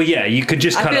 doesn't it? Well, yeah, you could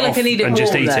just I cut feel it like off I need it and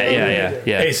just warm, eat though. it.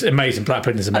 Yeah. It's amazing. Black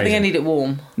pudding is I amazing. think I need it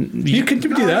warm. You can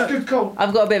do Oh, that. it's good cold.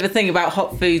 I've got a bit of a thing about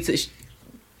hot foods that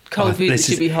cold foods that This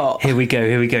should is- be hot. Here we go,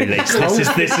 Lisa.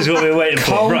 This is what we're waiting for.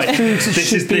 Cold Right. foods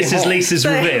This is should be hot. Lisa's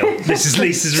reveal. This is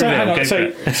Lisa's So, hang reveal. on, Go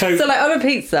so, for it. So like on a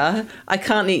pizza, I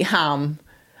can't eat ham.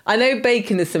 I know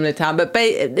bacon is similar to ham, but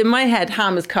in my head,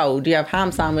 ham is cold. You have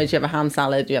ham sandwich, you have a ham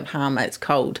salad, you have ham, it's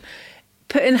cold.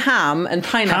 Put in ham and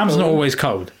pineapple. Ham's not always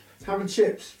cold. Ham and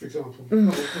chips, for example.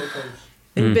 Not cold.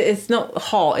 But it's not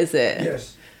hot, is it?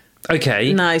 Yes.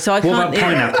 Okay. No, so I What can't about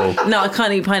pineapple? No, I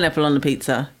can't eat pineapple on the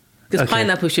pizza. Because Okay.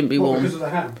 pineapple shouldn't be Well, warm. because of the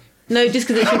ham. No, just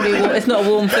because it shouldn't be warm. It's not a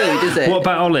warm food, is it? What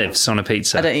about olives on a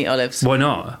pizza? I don't eat olives. Why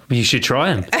not? You should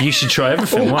try them. You should try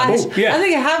everything I, once. yeah. I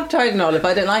think I have tried an olive.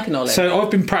 I don't like an olive. So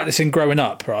I've been practicing growing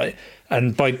up, right?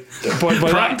 And by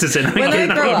Practicing. When I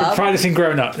that, grow I've been up- practicing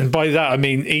growing up, and by that I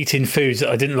mean eating foods that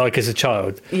I didn't like as a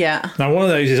child. yeah. Now one of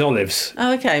those is olives.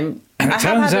 Oh, okay. I have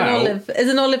turns had an out- olive. Is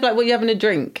an olive like what you have in a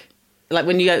drink? like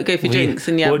when you go for drinks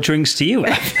and What drinks do you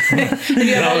have? and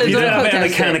you have olives You on don't a have it on cocktail a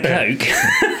can of stick.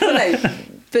 Coke. No,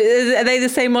 but are they the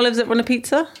same olives that were on a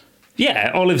pizza?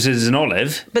 Yeah, olives is an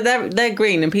olive. But they're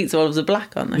green and pizza olives are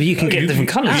black, aren't they? You can get different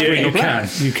colours, Yeah, green or you black.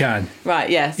 can. You can. Right,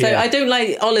 yeah. So Yeah. I don't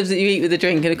like olives that you eat with a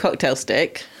drink and a cocktail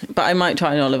stick, but I might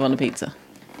try an olive on a pizza.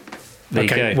 There you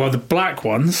Okay. go. Well, the black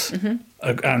ones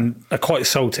are quite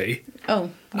salty, Oh.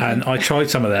 and I tried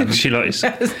some of them. She likes.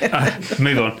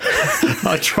 Move on.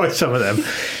 I tried some of them,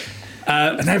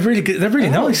 and they're really good. They're really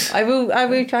nice. I will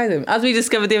try them. As we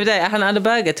discovered the other day, I hadn't had a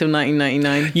burger till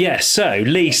 1999. Yeah, so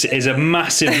Lise is a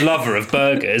massive lover of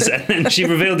burgers, and then she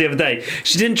revealed the other day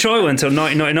she didn't try one until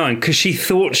 1999 because she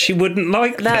thought she wouldn't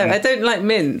like No, them. I don't like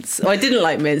mince. I didn't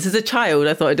like mince. As a child,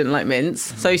 I thought I didn't like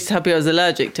mince. So I used to tell people I was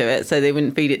allergic to it, so they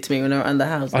wouldn't feed it to me when I was around the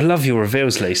house. I love your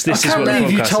reveals, Lise. This I is can't what the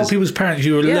believe you podcast told is. people's parents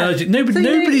you were Yeah. allergic. So you-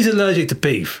 Nobody's allergic to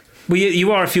beef. Well,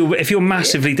 you are if you're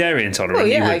massively dairy intolerant. Oh,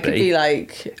 you yeah, would I could be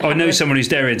like... I know someone who's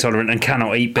dairy intolerant and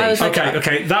cannot eat I was beef. like-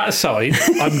 Okay. That aside,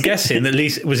 I'm guessing that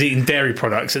Lisa was eating dairy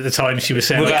products at the time she was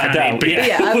saying, Without I a can't doubt, eat beef.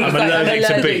 Yeah, I was I'm like, allergic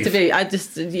to beef. beef. I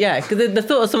just, because the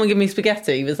thought of someone giving me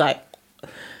spaghetti was like,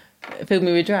 it filled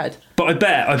me with dread. But I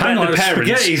bet Hang on, the parents.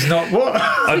 spaghetti's not what?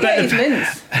 I bet Spaghetti's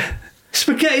mince.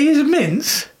 Spaghetti is a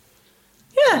mince?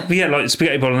 Yeah. yeah, like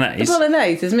spaghetti bolognese.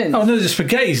 Bolognese is mince. Oh no, the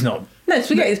spaghetti's not. No,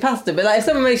 spaghetti is pasta, but like if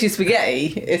someone makes you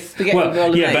spaghetti, it's spaghetti Well,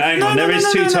 bolognese. yeah, but hang No, on, no, there is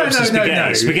no, two no, types no, of no, spaghetti.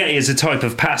 no. Spaghetti is a type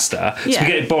of pasta. Yeah.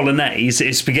 Spaghetti bolognese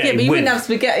is spaghetti Yeah, but you with. wouldn't have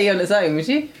spaghetti on its own, would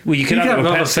you? Well, you can You have can it with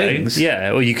have other pesto. things.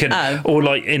 Yeah, or you can, Oh. or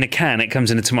like in a can, it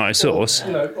comes in a tomato sauce.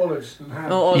 You know, olives and ham.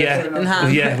 Or olives Yeah. and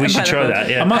ham. Yeah, we and should try pineapple. that.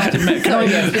 Yeah. I must admit, Oh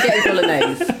yeah, spaghetti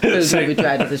bolognese fills So- me with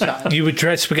dread as a child. you would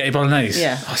dread spaghetti bolognese.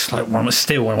 Yeah. That's like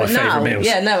still one of my Now, favourite meals.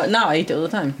 yeah, now I eat it all the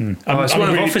time. Oh, it's I'm one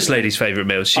of really- Office Lady's favourite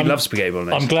meals. She loves spaghetti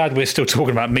bolognese. I'm glad we're still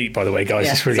talking about meat, by the way, guys.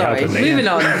 Yeah, It's really sorry. helping me. Moving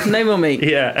on. No more meat.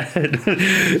 Yeah.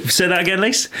 Say that again,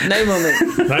 Lise. No more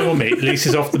meat. No more meat.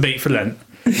 Lisa's off the meat for Lent.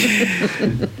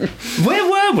 Where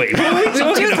were we? What were we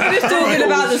talking Just about? finished talking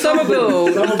about the summer ball,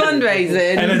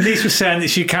 fundraising. And then Lisa was saying that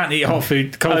she can't eat hot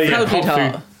food, cold food, Cold food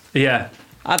hot. Yeah.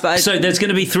 So there's going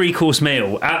to be 3-course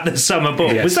meal at the Summer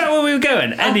Ball. Yes. Was that where we were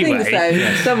going? Anyway, I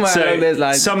think so. Somewhere along those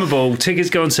lines. Summer Ball tickets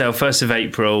go on sale 1st of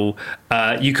April.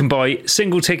 You can buy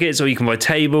single tickets or you can buy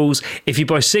tables. If you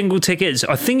buy single tickets,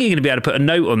 I think you're going to be able to put a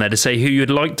note on there to say who you'd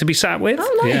like to be sat with.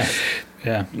 Oh, nice.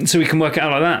 Yeah. So we can work it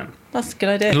out like that. That's a good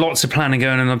idea. Lots of planning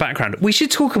going on in the background. We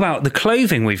should talk about the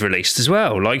clothing we've released as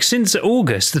well. Like since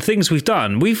August, the things we've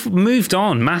done, we've moved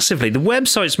on massively. The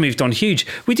website's moved on huge.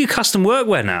 We do custom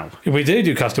workwear now. We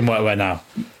do custom workwear now.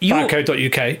 You're-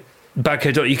 BadCo.uk.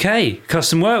 BadCo.uk,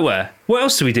 custom workwear. What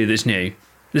else do we do that's new?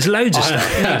 There's loads of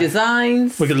stuff. New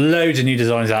designs. We've got loads of new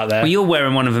designs out there. Well, you're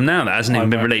wearing one of them now that hasn't even I'm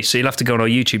been wearing- released, so you'll have to go on our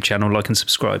YouTube channel, like and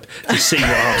subscribe to see what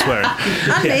Harv's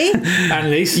wearing. Andy. And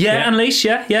Lisa. Yeah, and Leash,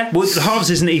 yeah. Well, Harv's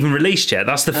isn't even released yet.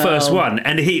 That's the first Oh. one.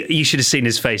 And you should have seen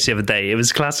his face the other day. It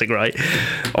was classic, right?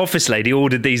 Office lady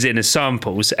ordered these in as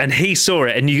samples, and he saw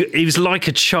it, and he was like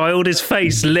a child. His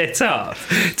face lit up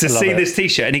to love see it. this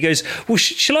T-shirt. And he goes, well,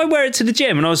 shall I wear it to the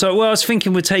gym? And I was like, well, I was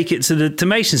thinking we'd take it to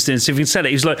Masonston and see if we can sell it.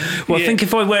 He was like, well, I Yeah. think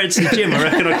if I wear it to the gym, I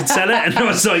reckon I could sell it. And I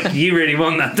was like, you really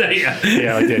want that, don't you?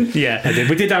 Yeah, I did. Yeah. I did.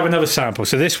 We did have another sample.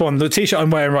 So this one, the T-shirt I'm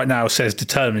wearing right now says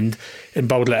determined in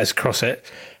bold letters across it.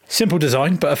 Simple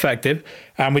design, but effective.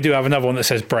 And we do have another one that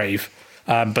says brave.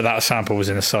 But that sample was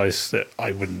in a size that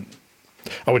I would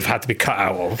have had to be cut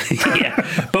out of.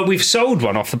 Yeah, but we've sold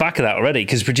one off the back of that already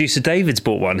because producer David's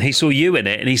bought one. He saw you in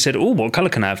it and he said, "Oh, what colour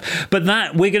can I have?" But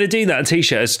we're going to do that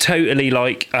T-shirt as totally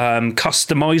like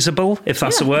customizable, if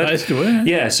that's the word. that is the word.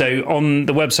 Yeah. So on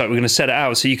the website, we're going to set it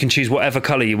out so you can choose whatever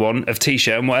colour you want of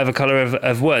T-shirt and whatever colour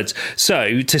of words.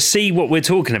 So to see what we're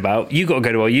talking about, you got to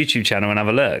go to our YouTube channel and have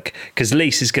a look because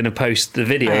Lise is going to post the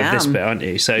video I of this am. bit, aren't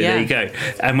you? So Yeah. there you go.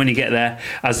 And when you get there,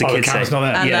 as the Oh, the kids say, camera's not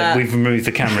there. And, yeah, we've removed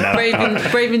the camera now.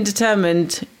 Brave and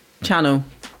Determined channel.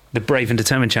 The Brave and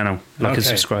Determined channel. Like and Okay.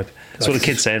 subscribe. That's what the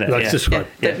kids say, isn't it? Like Yeah. subscribe.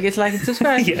 Don't forget to like and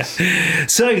subscribe. Yeah.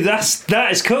 So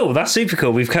that is cool. That's super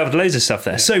cool. We've covered loads of stuff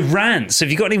there. So rants. Have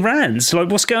you got any rants? Like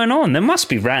what's going on? There must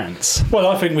be rants. Well,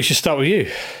 I think we should start with you.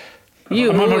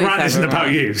 You My always rant have isn't a about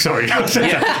rant. you. Sorry.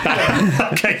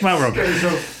 Okay, well,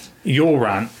 wrong. Your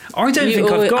rant. I don't You think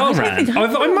I've always- got a I don't rant. think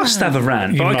I've I must have a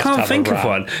rant, but You I must can't have a think of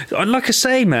one. rant. Like I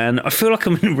say, man, I feel like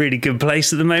I'm in a really good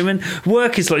place at the moment.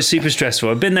 Work is like super stressful.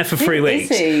 I've been there for 3 Is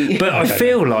weeks, he? but I Okay.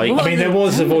 feel like I mean, there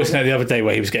was a voice note the other day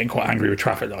where he was getting quite angry with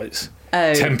traffic lights.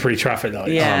 Oh. Temporary traffic lights.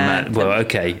 Yeah. Oh man, well,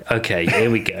 okay, here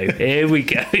we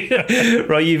go.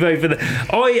 Right, you've opened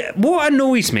what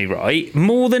annoys me, right,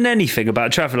 more than anything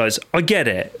about traffic lights, I get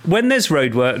it. When there's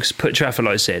roadworks, put traffic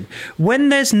lights in. When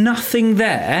there's nothing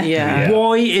there, Yeah.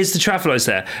 Why is the traffic lights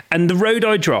there? And the road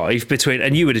I drive between,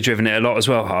 and you would have driven it a lot as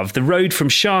well, Harv, the road from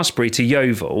Shaftesbury to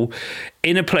Yeovil,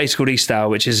 in a place called Eastall,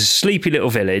 which is a sleepy little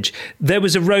village, there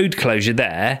was a road closure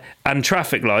there and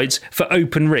traffic lights for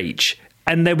open reach.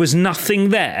 And there was nothing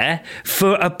there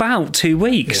for about 2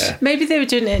 weeks. Yeah. Maybe they were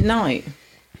doing it at night.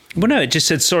 Well, no, it just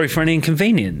said sorry for any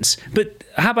inconvenience. But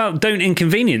how about don't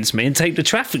inconvenience me and take the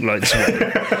traffic lights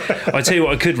away? I tell you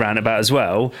what I could rant about as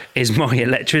well is my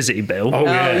electricity bill. Oh,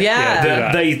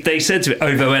 yeah. They said to me,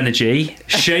 OVO Energy,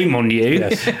 shame on you.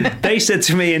 Yes. They said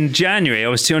to me in January I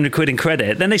was 200 quid in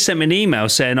credit. Then they sent me an email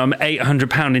saying I'm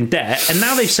 £800 in debt. And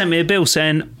now they've sent me a bill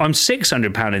saying I'm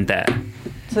 £600 in debt.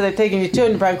 So they've taken you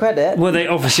 £200 credit. Well, they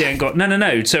obviously ain't got...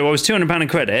 No. So I was £200 in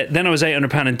credit, then I was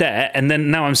 £800 in debt, and then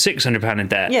now I'm £600 in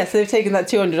debt. Yeah, so they've taken that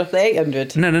 200 off the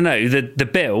 800. No. The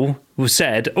bill was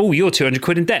said, oh, you're 200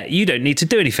 quid in debt. You don't need to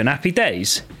do anything. Happy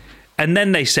days. And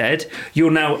then they said, you're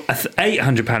now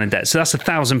 £800 in debt. So that's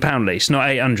 £1,000 lease, not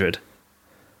 800.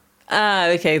 Ah,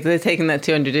 okay. So they're taking that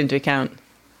 200 into account.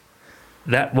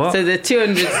 That what? So the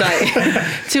 200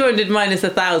 like 200 minus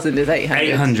 1,000 is 800.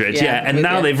 800, yeah. And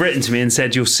now you. they've written to me and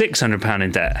said, you're £600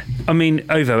 in debt. I mean,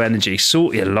 OVO Energy,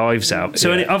 sort your lives out.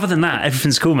 So other than that,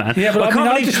 everything's cool, man. Yeah, but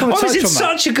I was in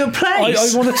such a good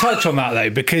place. I want to touch on that,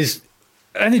 though, because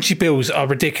energy bills are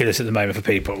ridiculous at the moment for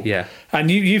people. Yeah. And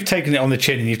you've taken it on the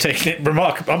chin and you've taken it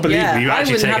remarkably, unbelievably. You've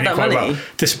actually taken it quite well,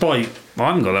 despite... Well, I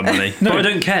haven't got that money, but I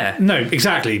don't care. No,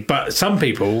 exactly. But some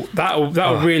people, that'll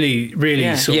really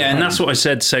sort of... Yeah, and that's what I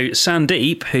said. So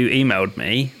Sandeep, who emailed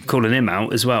me, calling him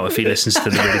out as well if he listens to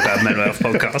the Really Bad Mental Health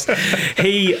podcast,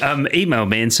 he emailed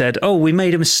me and said, oh, we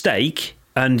made a mistake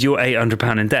and you're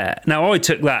 £800 in debt. Now, I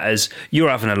took that as, you're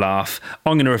having a laugh.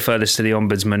 I'm going to refer this to the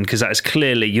Ombudsman because that is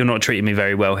clearly, you're not treating me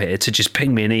very well here, to just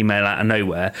ping me an email out of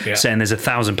nowhere saying there's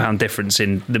 £1,000 difference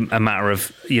in a matter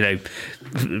of,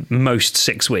 most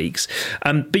 6 weeks.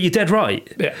 But you're dead right.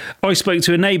 Yeah. I spoke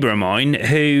to a neighbour of mine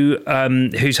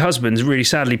whose husband really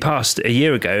sadly passed a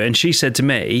year ago, and she said to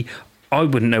me, I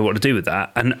wouldn't know what to do with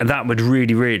that. And that would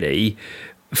really, really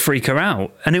freak her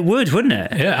out. And it would, wouldn't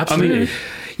it? Yeah, absolutely. I mean,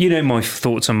 you know my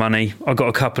thoughts on money. I've got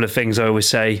a couple of things I always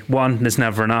say. 1, there's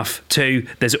never enough. 2,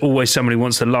 there's always somebody who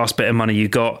wants the last bit of money you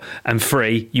got. And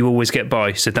 3, you always get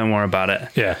by, so don't worry about it.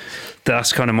 Yeah.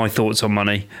 That's kind of my thoughts on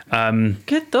money.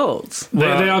 Good thoughts. They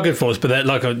are good thoughts, but they're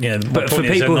like, but for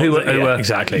people who are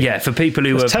exactly, for people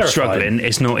who are struggling,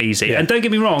 it's not easy. Yeah. And don't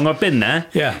get me wrong, I've been there.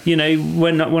 Yeah.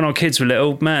 When our kids were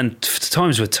little, man,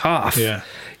 times were tough. Yeah.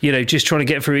 Just trying to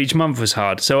get through each month was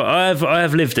hard. So I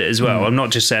have lived it as well. I'm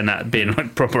not just saying that being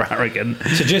like proper arrogant.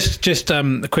 So just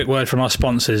a quick word from our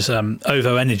sponsors,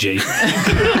 OVO Energy.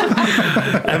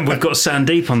 And we've got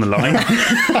Sandeep on the line.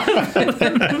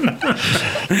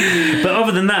 But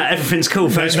other than that, everything's cool.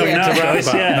 Thanks for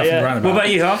What about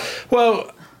you, Harv?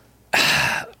 Well,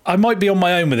 I might be on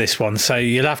my own with this one, so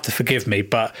you'll have to forgive me.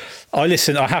 But I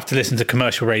have to listen to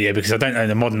commercial radio because I don't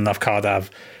own a modern enough car to have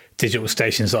digital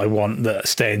stations that I want that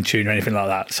stay in tune or anything like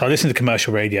that. So I listen to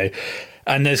commercial radio,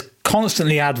 and there's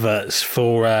constantly adverts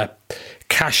for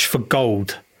cash for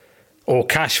gold or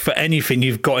cash for anything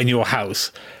you've got in your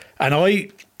house. And I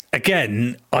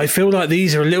feel like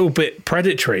these are a little bit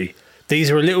predatory. These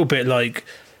are a little bit like,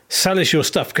 sell us your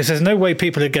stuff, because there's no way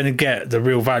people are going to get the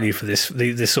real value for this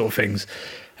sort of things.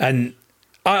 And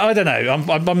I don't know. I'm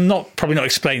probably not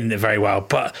explaining it very well,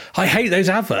 but I hate those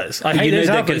adverts. I hate those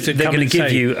adverts. They're going to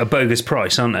give you a bogus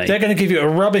price, aren't they? They're going to give you a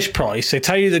rubbish price. They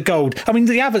tell you that gold. I mean,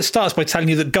 the advert starts by telling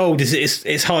you that gold is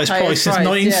its highest price since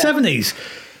 1970s.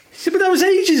 Yeah. But that was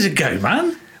ages ago, man.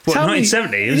 What,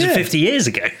 1970? It was 50 years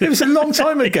ago. It was a long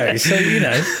time ago. So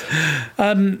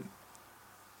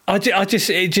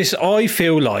I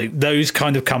feel like those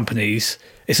kind of companies.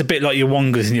 It's a bit like your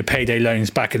Wongas and your payday loans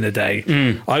back in the day.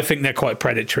 I think they're quite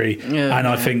predatory, and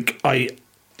I think I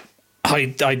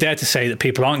dare to say that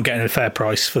people aren't getting a fair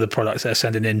price for the products they're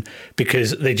sending in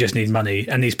because they just need money,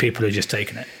 and these people are just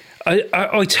taking it.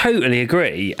 I totally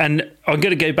agree, and I'm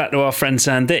going to go back to our friend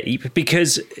Sandeep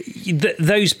because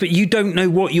but you don't know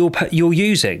what you're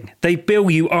using. They bill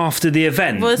you after the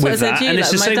event with that, and it's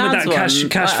the same with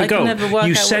that cash for gold.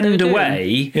 You send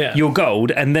away your gold,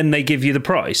 and then they give you the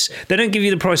price. They don't give you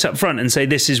the price up front and say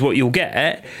this is what you'll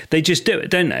get. They just do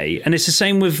it, don't they? And it's the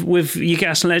same with your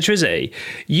gas and electricity.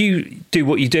 You do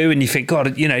what you do, and you think,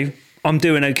 God, I'm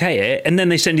doing okay here, and then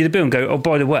they send you the bill and go, oh,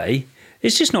 by the way.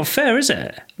 It's just not fair, is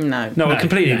it? No, I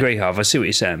completely agree, Harv. I see what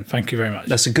you're saying. Thank you very much.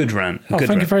 That's a good rant.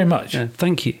 Thank you very much. Yeah,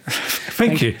 thank you.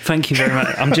 Thank you. Thank you very much.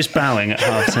 I'm just bowing at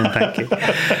Harv saying thank you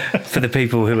for the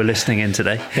people who are listening in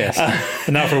today. Yes.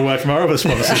 And now for a word from our other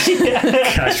sponsors.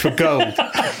 Cash for gold.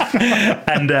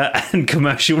 and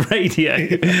commercial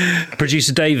radio.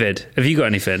 Producer David, have you got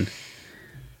anything?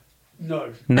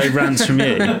 No. No rants from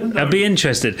you. I'd be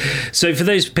interested. So for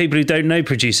those people who don't know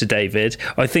producer David,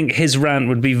 I think his rant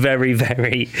would be very,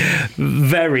 very,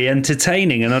 very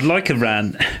entertaining, and I'd like a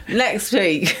rant. Next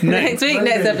week. Next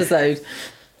episode.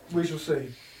 We shall see.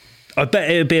 I bet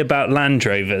it would be about Land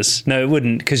Rovers. No, it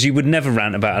wouldn't, because you would never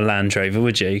rant about a Land Rover,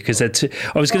 would you? Because I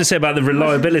was going to say about the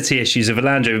reliability issues of a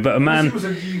Land Rover, but a man... It was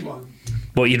a new one.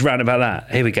 What, you'd rant about that?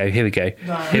 Here we go. No.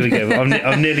 Here we go.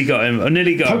 I've nearly got him.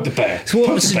 Poke the bear.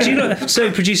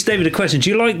 So, Producer David, a question. Do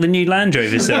you like the new Land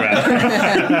Rovers that are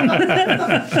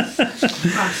out?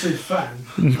 Massive fan.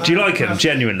 Do you like them,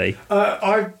 genuinely?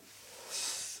 I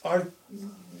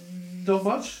not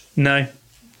much. No?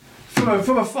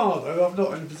 From afar, though, I'm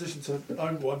not in a position to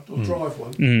own one or drive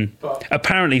one. But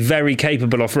Apparently very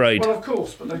capable off-road. well, of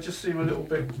course, but they just seem a little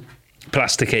bit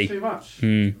Plasticky. too much.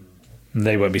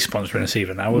 They won't be sponsoring us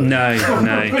either now, will they? No.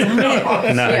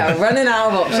 Yeah, running out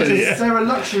of options. They're a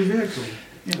luxury vehicle.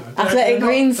 You know, Athletic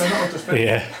Greens. They're not a Defender.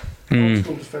 Yeah. Old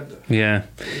school Defender. Yeah.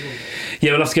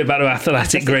 Yeah, we'll have to go back to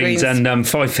Athletic Greens and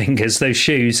Five Fingers, those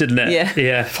shoes, isn't it?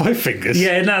 Yeah. 5 fingers?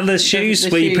 Yeah, isn't that the shoes The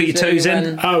where you put your shoes toes where you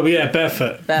in? run. Oh, yeah,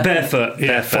 barefoot. Barefoot. Yeah,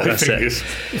 Barefoot, 5 that's fingers.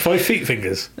 5 feet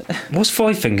fingers. it. What's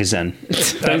Five Fingers then?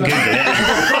 Don't Google it.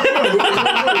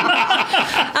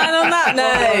 And on that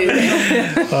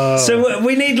note, So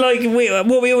we need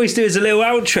what we always do is a little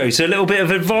outro, so a little bit of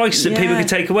advice that people Yeah. can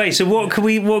take away. So what can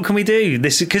we do?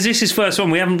 Because this is first one,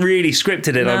 we haven't really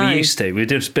scripted it like No. we used to. We've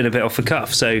just been a bit off the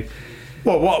cuff. So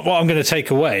Well, what I'm going to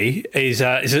take away is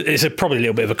probably a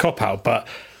little bit of a cop-out, but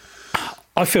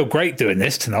I feel great doing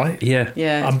this tonight. yeah,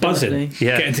 yeah, I'm it's buzzing. lovely.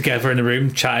 Yeah. Getting together in the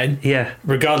room, chatting. Yeah.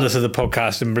 Regardless of the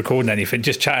podcast and recording anything,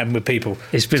 just chatting with people.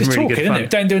 It's been just really good talking, fun. Isn't it?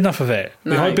 Don't do enough of it.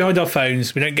 We No. hide behind our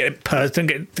phones. We don't get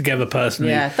together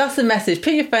personally. Yeah, that's the message.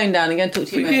 Put your phone down and go and talk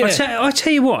to your Yeah. mate. I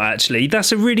tell you what, actually,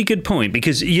 that's a really good point,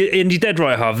 because you're dead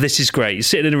right, Harv. This is great.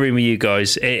 Sitting in a room with you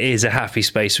guys, it is a happy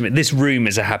space for me. This room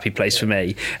is a happy place for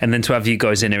me. And then to have you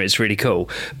guys in here, it's really cool.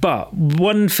 But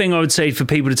one thing I would say for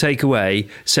people to take away,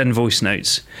 send voice notes.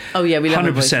 Oh yeah, we love 100%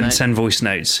 a voice note. send voice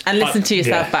notes. And listen to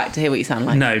yourself yeah. back to hear what you sound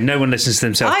like. No one listens to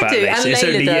themselves I back. do, Liz. and It's Layla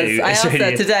only does. you. I It's asked only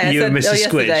her today. you I and said, Mrs.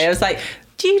 Squish. yesterday, I was like,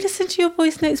 do you listen to your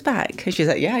voice notes back? And she was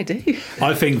like, yeah, I do.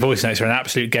 I think voice notes are an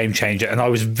absolute game changer, and I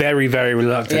was very, very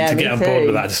reluctant Yeah, to me get on board too.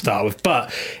 with that to start with.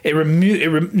 But it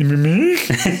removes.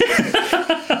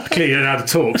 Clearly, you don't know how to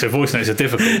talk, so voice notes are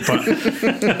difficult.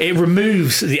 But it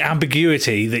removes the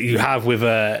ambiguity that you have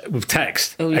with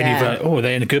text. Oh, And yeah. you're like, oh, are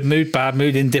they in a good mood, bad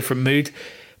mood, indifferent mood?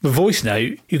 With voice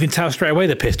note, you can tell straight away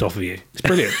they're pissed off of you. It's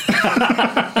brilliant.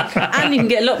 And you can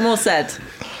get a lot more said.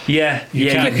 Yeah,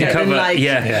 you can. can cover. Like-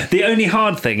 Yeah. The only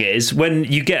hard thing is when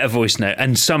you get a voice note,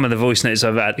 and some of the voice notes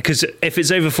I've had, because if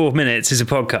it's over 4 minutes, it's a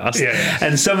podcast, Yeah.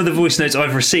 and some of the voice notes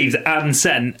I've received and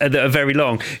sent that are very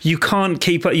long, you can't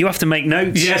keep up. You have to make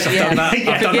notes. Yes, I've Yeah. done that.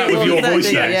 I've done that with your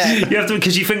voice notes. Yeah. You have to,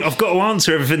 because you think I've got to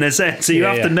answer everything they're saying, so you Yeah,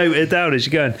 have to yeah. note it down as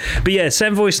you're going. But yeah,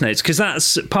 send voice notes, because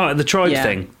that's part of the tribe Yeah.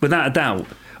 thing, without a doubt.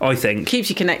 I think. Keeps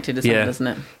you connected as well, Yeah. doesn't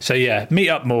it? So yeah, meet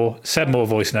up more, send more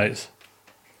voice notes.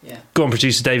 Yeah. Go on,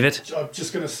 producer David. I'm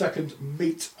just going to second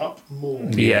meet up more.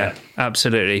 Yeah,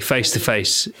 absolutely. Face to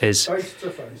face is. Face to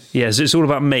face. Yeah, so it's all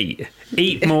about meat.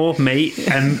 Eat more meat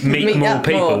and meet more up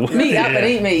people. Meet up and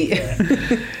eat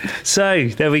meat. So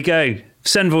there we go.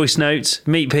 Send voice notes,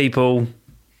 meet people,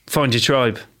 find your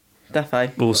tribe.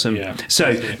 Defo. Awesome. Yeah.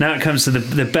 So now it comes to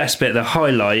the best bit, the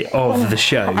highlight of the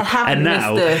show. I haven't And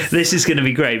now missed this is going to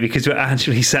be great because we're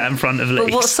actually sat in front of Lisa.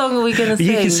 But what song are we going to sing?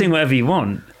 You can sing whatever you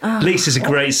want. Lisa's a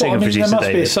great singer, Well, I mean, there producer must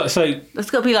be David. so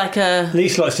It's got to be like a...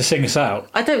 Lisa likes to sing us out.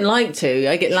 I don't like to.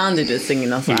 I get landed at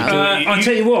singing us out. I'll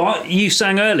tell you what, you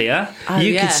sang earlier. Oh,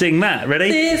 you yeah. could sing that.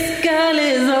 Ready? This girl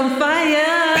is on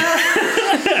fire.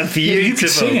 Beautiful. You can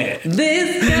sing it.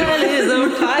 This girl is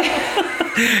on fire.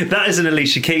 That is an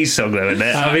Alicia Keys song, though, isn't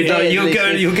it? I mean, it like, is you'll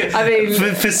go. Alicia. I mean,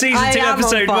 for season I 2, am on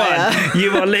episode fire. 1.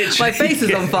 You are literally. My face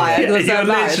is on fire 'cause I'm so You're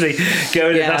embarrassed. literally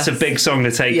going. Yes. That's a big song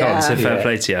to take Yeah. on. So fair Yeah.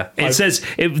 play to you. It says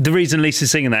the reason Lisa's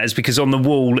singing that is because on the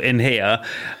wall in here,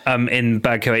 in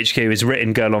BadCo HQ, is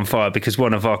written "Girl on Fire" because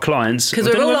one of our clients. 'Cause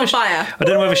I we're don't know all whether on fire. I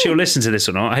don't know whether she'll listen to this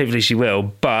or not. Hopefully she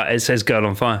will. But it says "Girl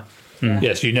on Fire."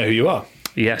 Yes, you know who you are.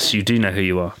 Yes, you do know who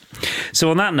you are. So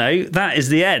on that note, that is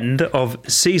the end of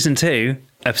season 2,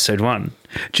 episode 1.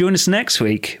 Join us next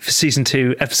week for season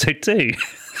 2, episode 2.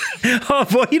 Oh,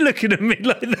 why are you looking at me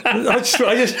like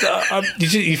that?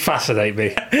 You fascinate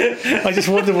me. I just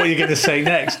wondered what you're going to say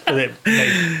next, and it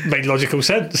made logical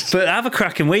sense. But have a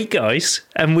cracking week, guys,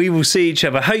 and we will see each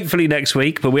other hopefully next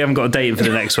week. But we haven't got a date for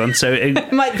the next one, so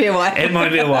it might be a while. It might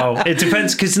be a while. It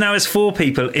depends, because now it's 4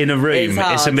 people in a room.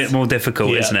 It's a bit more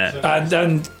difficult, isn't it?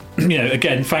 And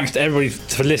again, thanks to everybody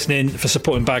for listening, for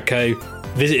supporting BadCo,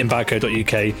 visiting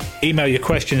badco.uk. Email your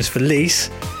questions for Lise.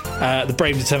 The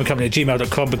Brave Determined Company at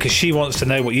gmail.com, because she wants to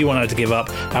know what you want her to give up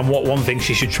and what one thing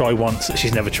she should try once that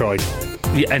she's never tried.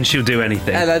 Yeah, and she'll do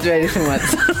anything. And I'll do anything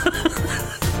once.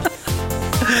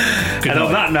 And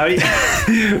on that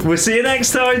note, we'll see you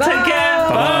next time. Bye. Take care.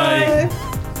 Bye.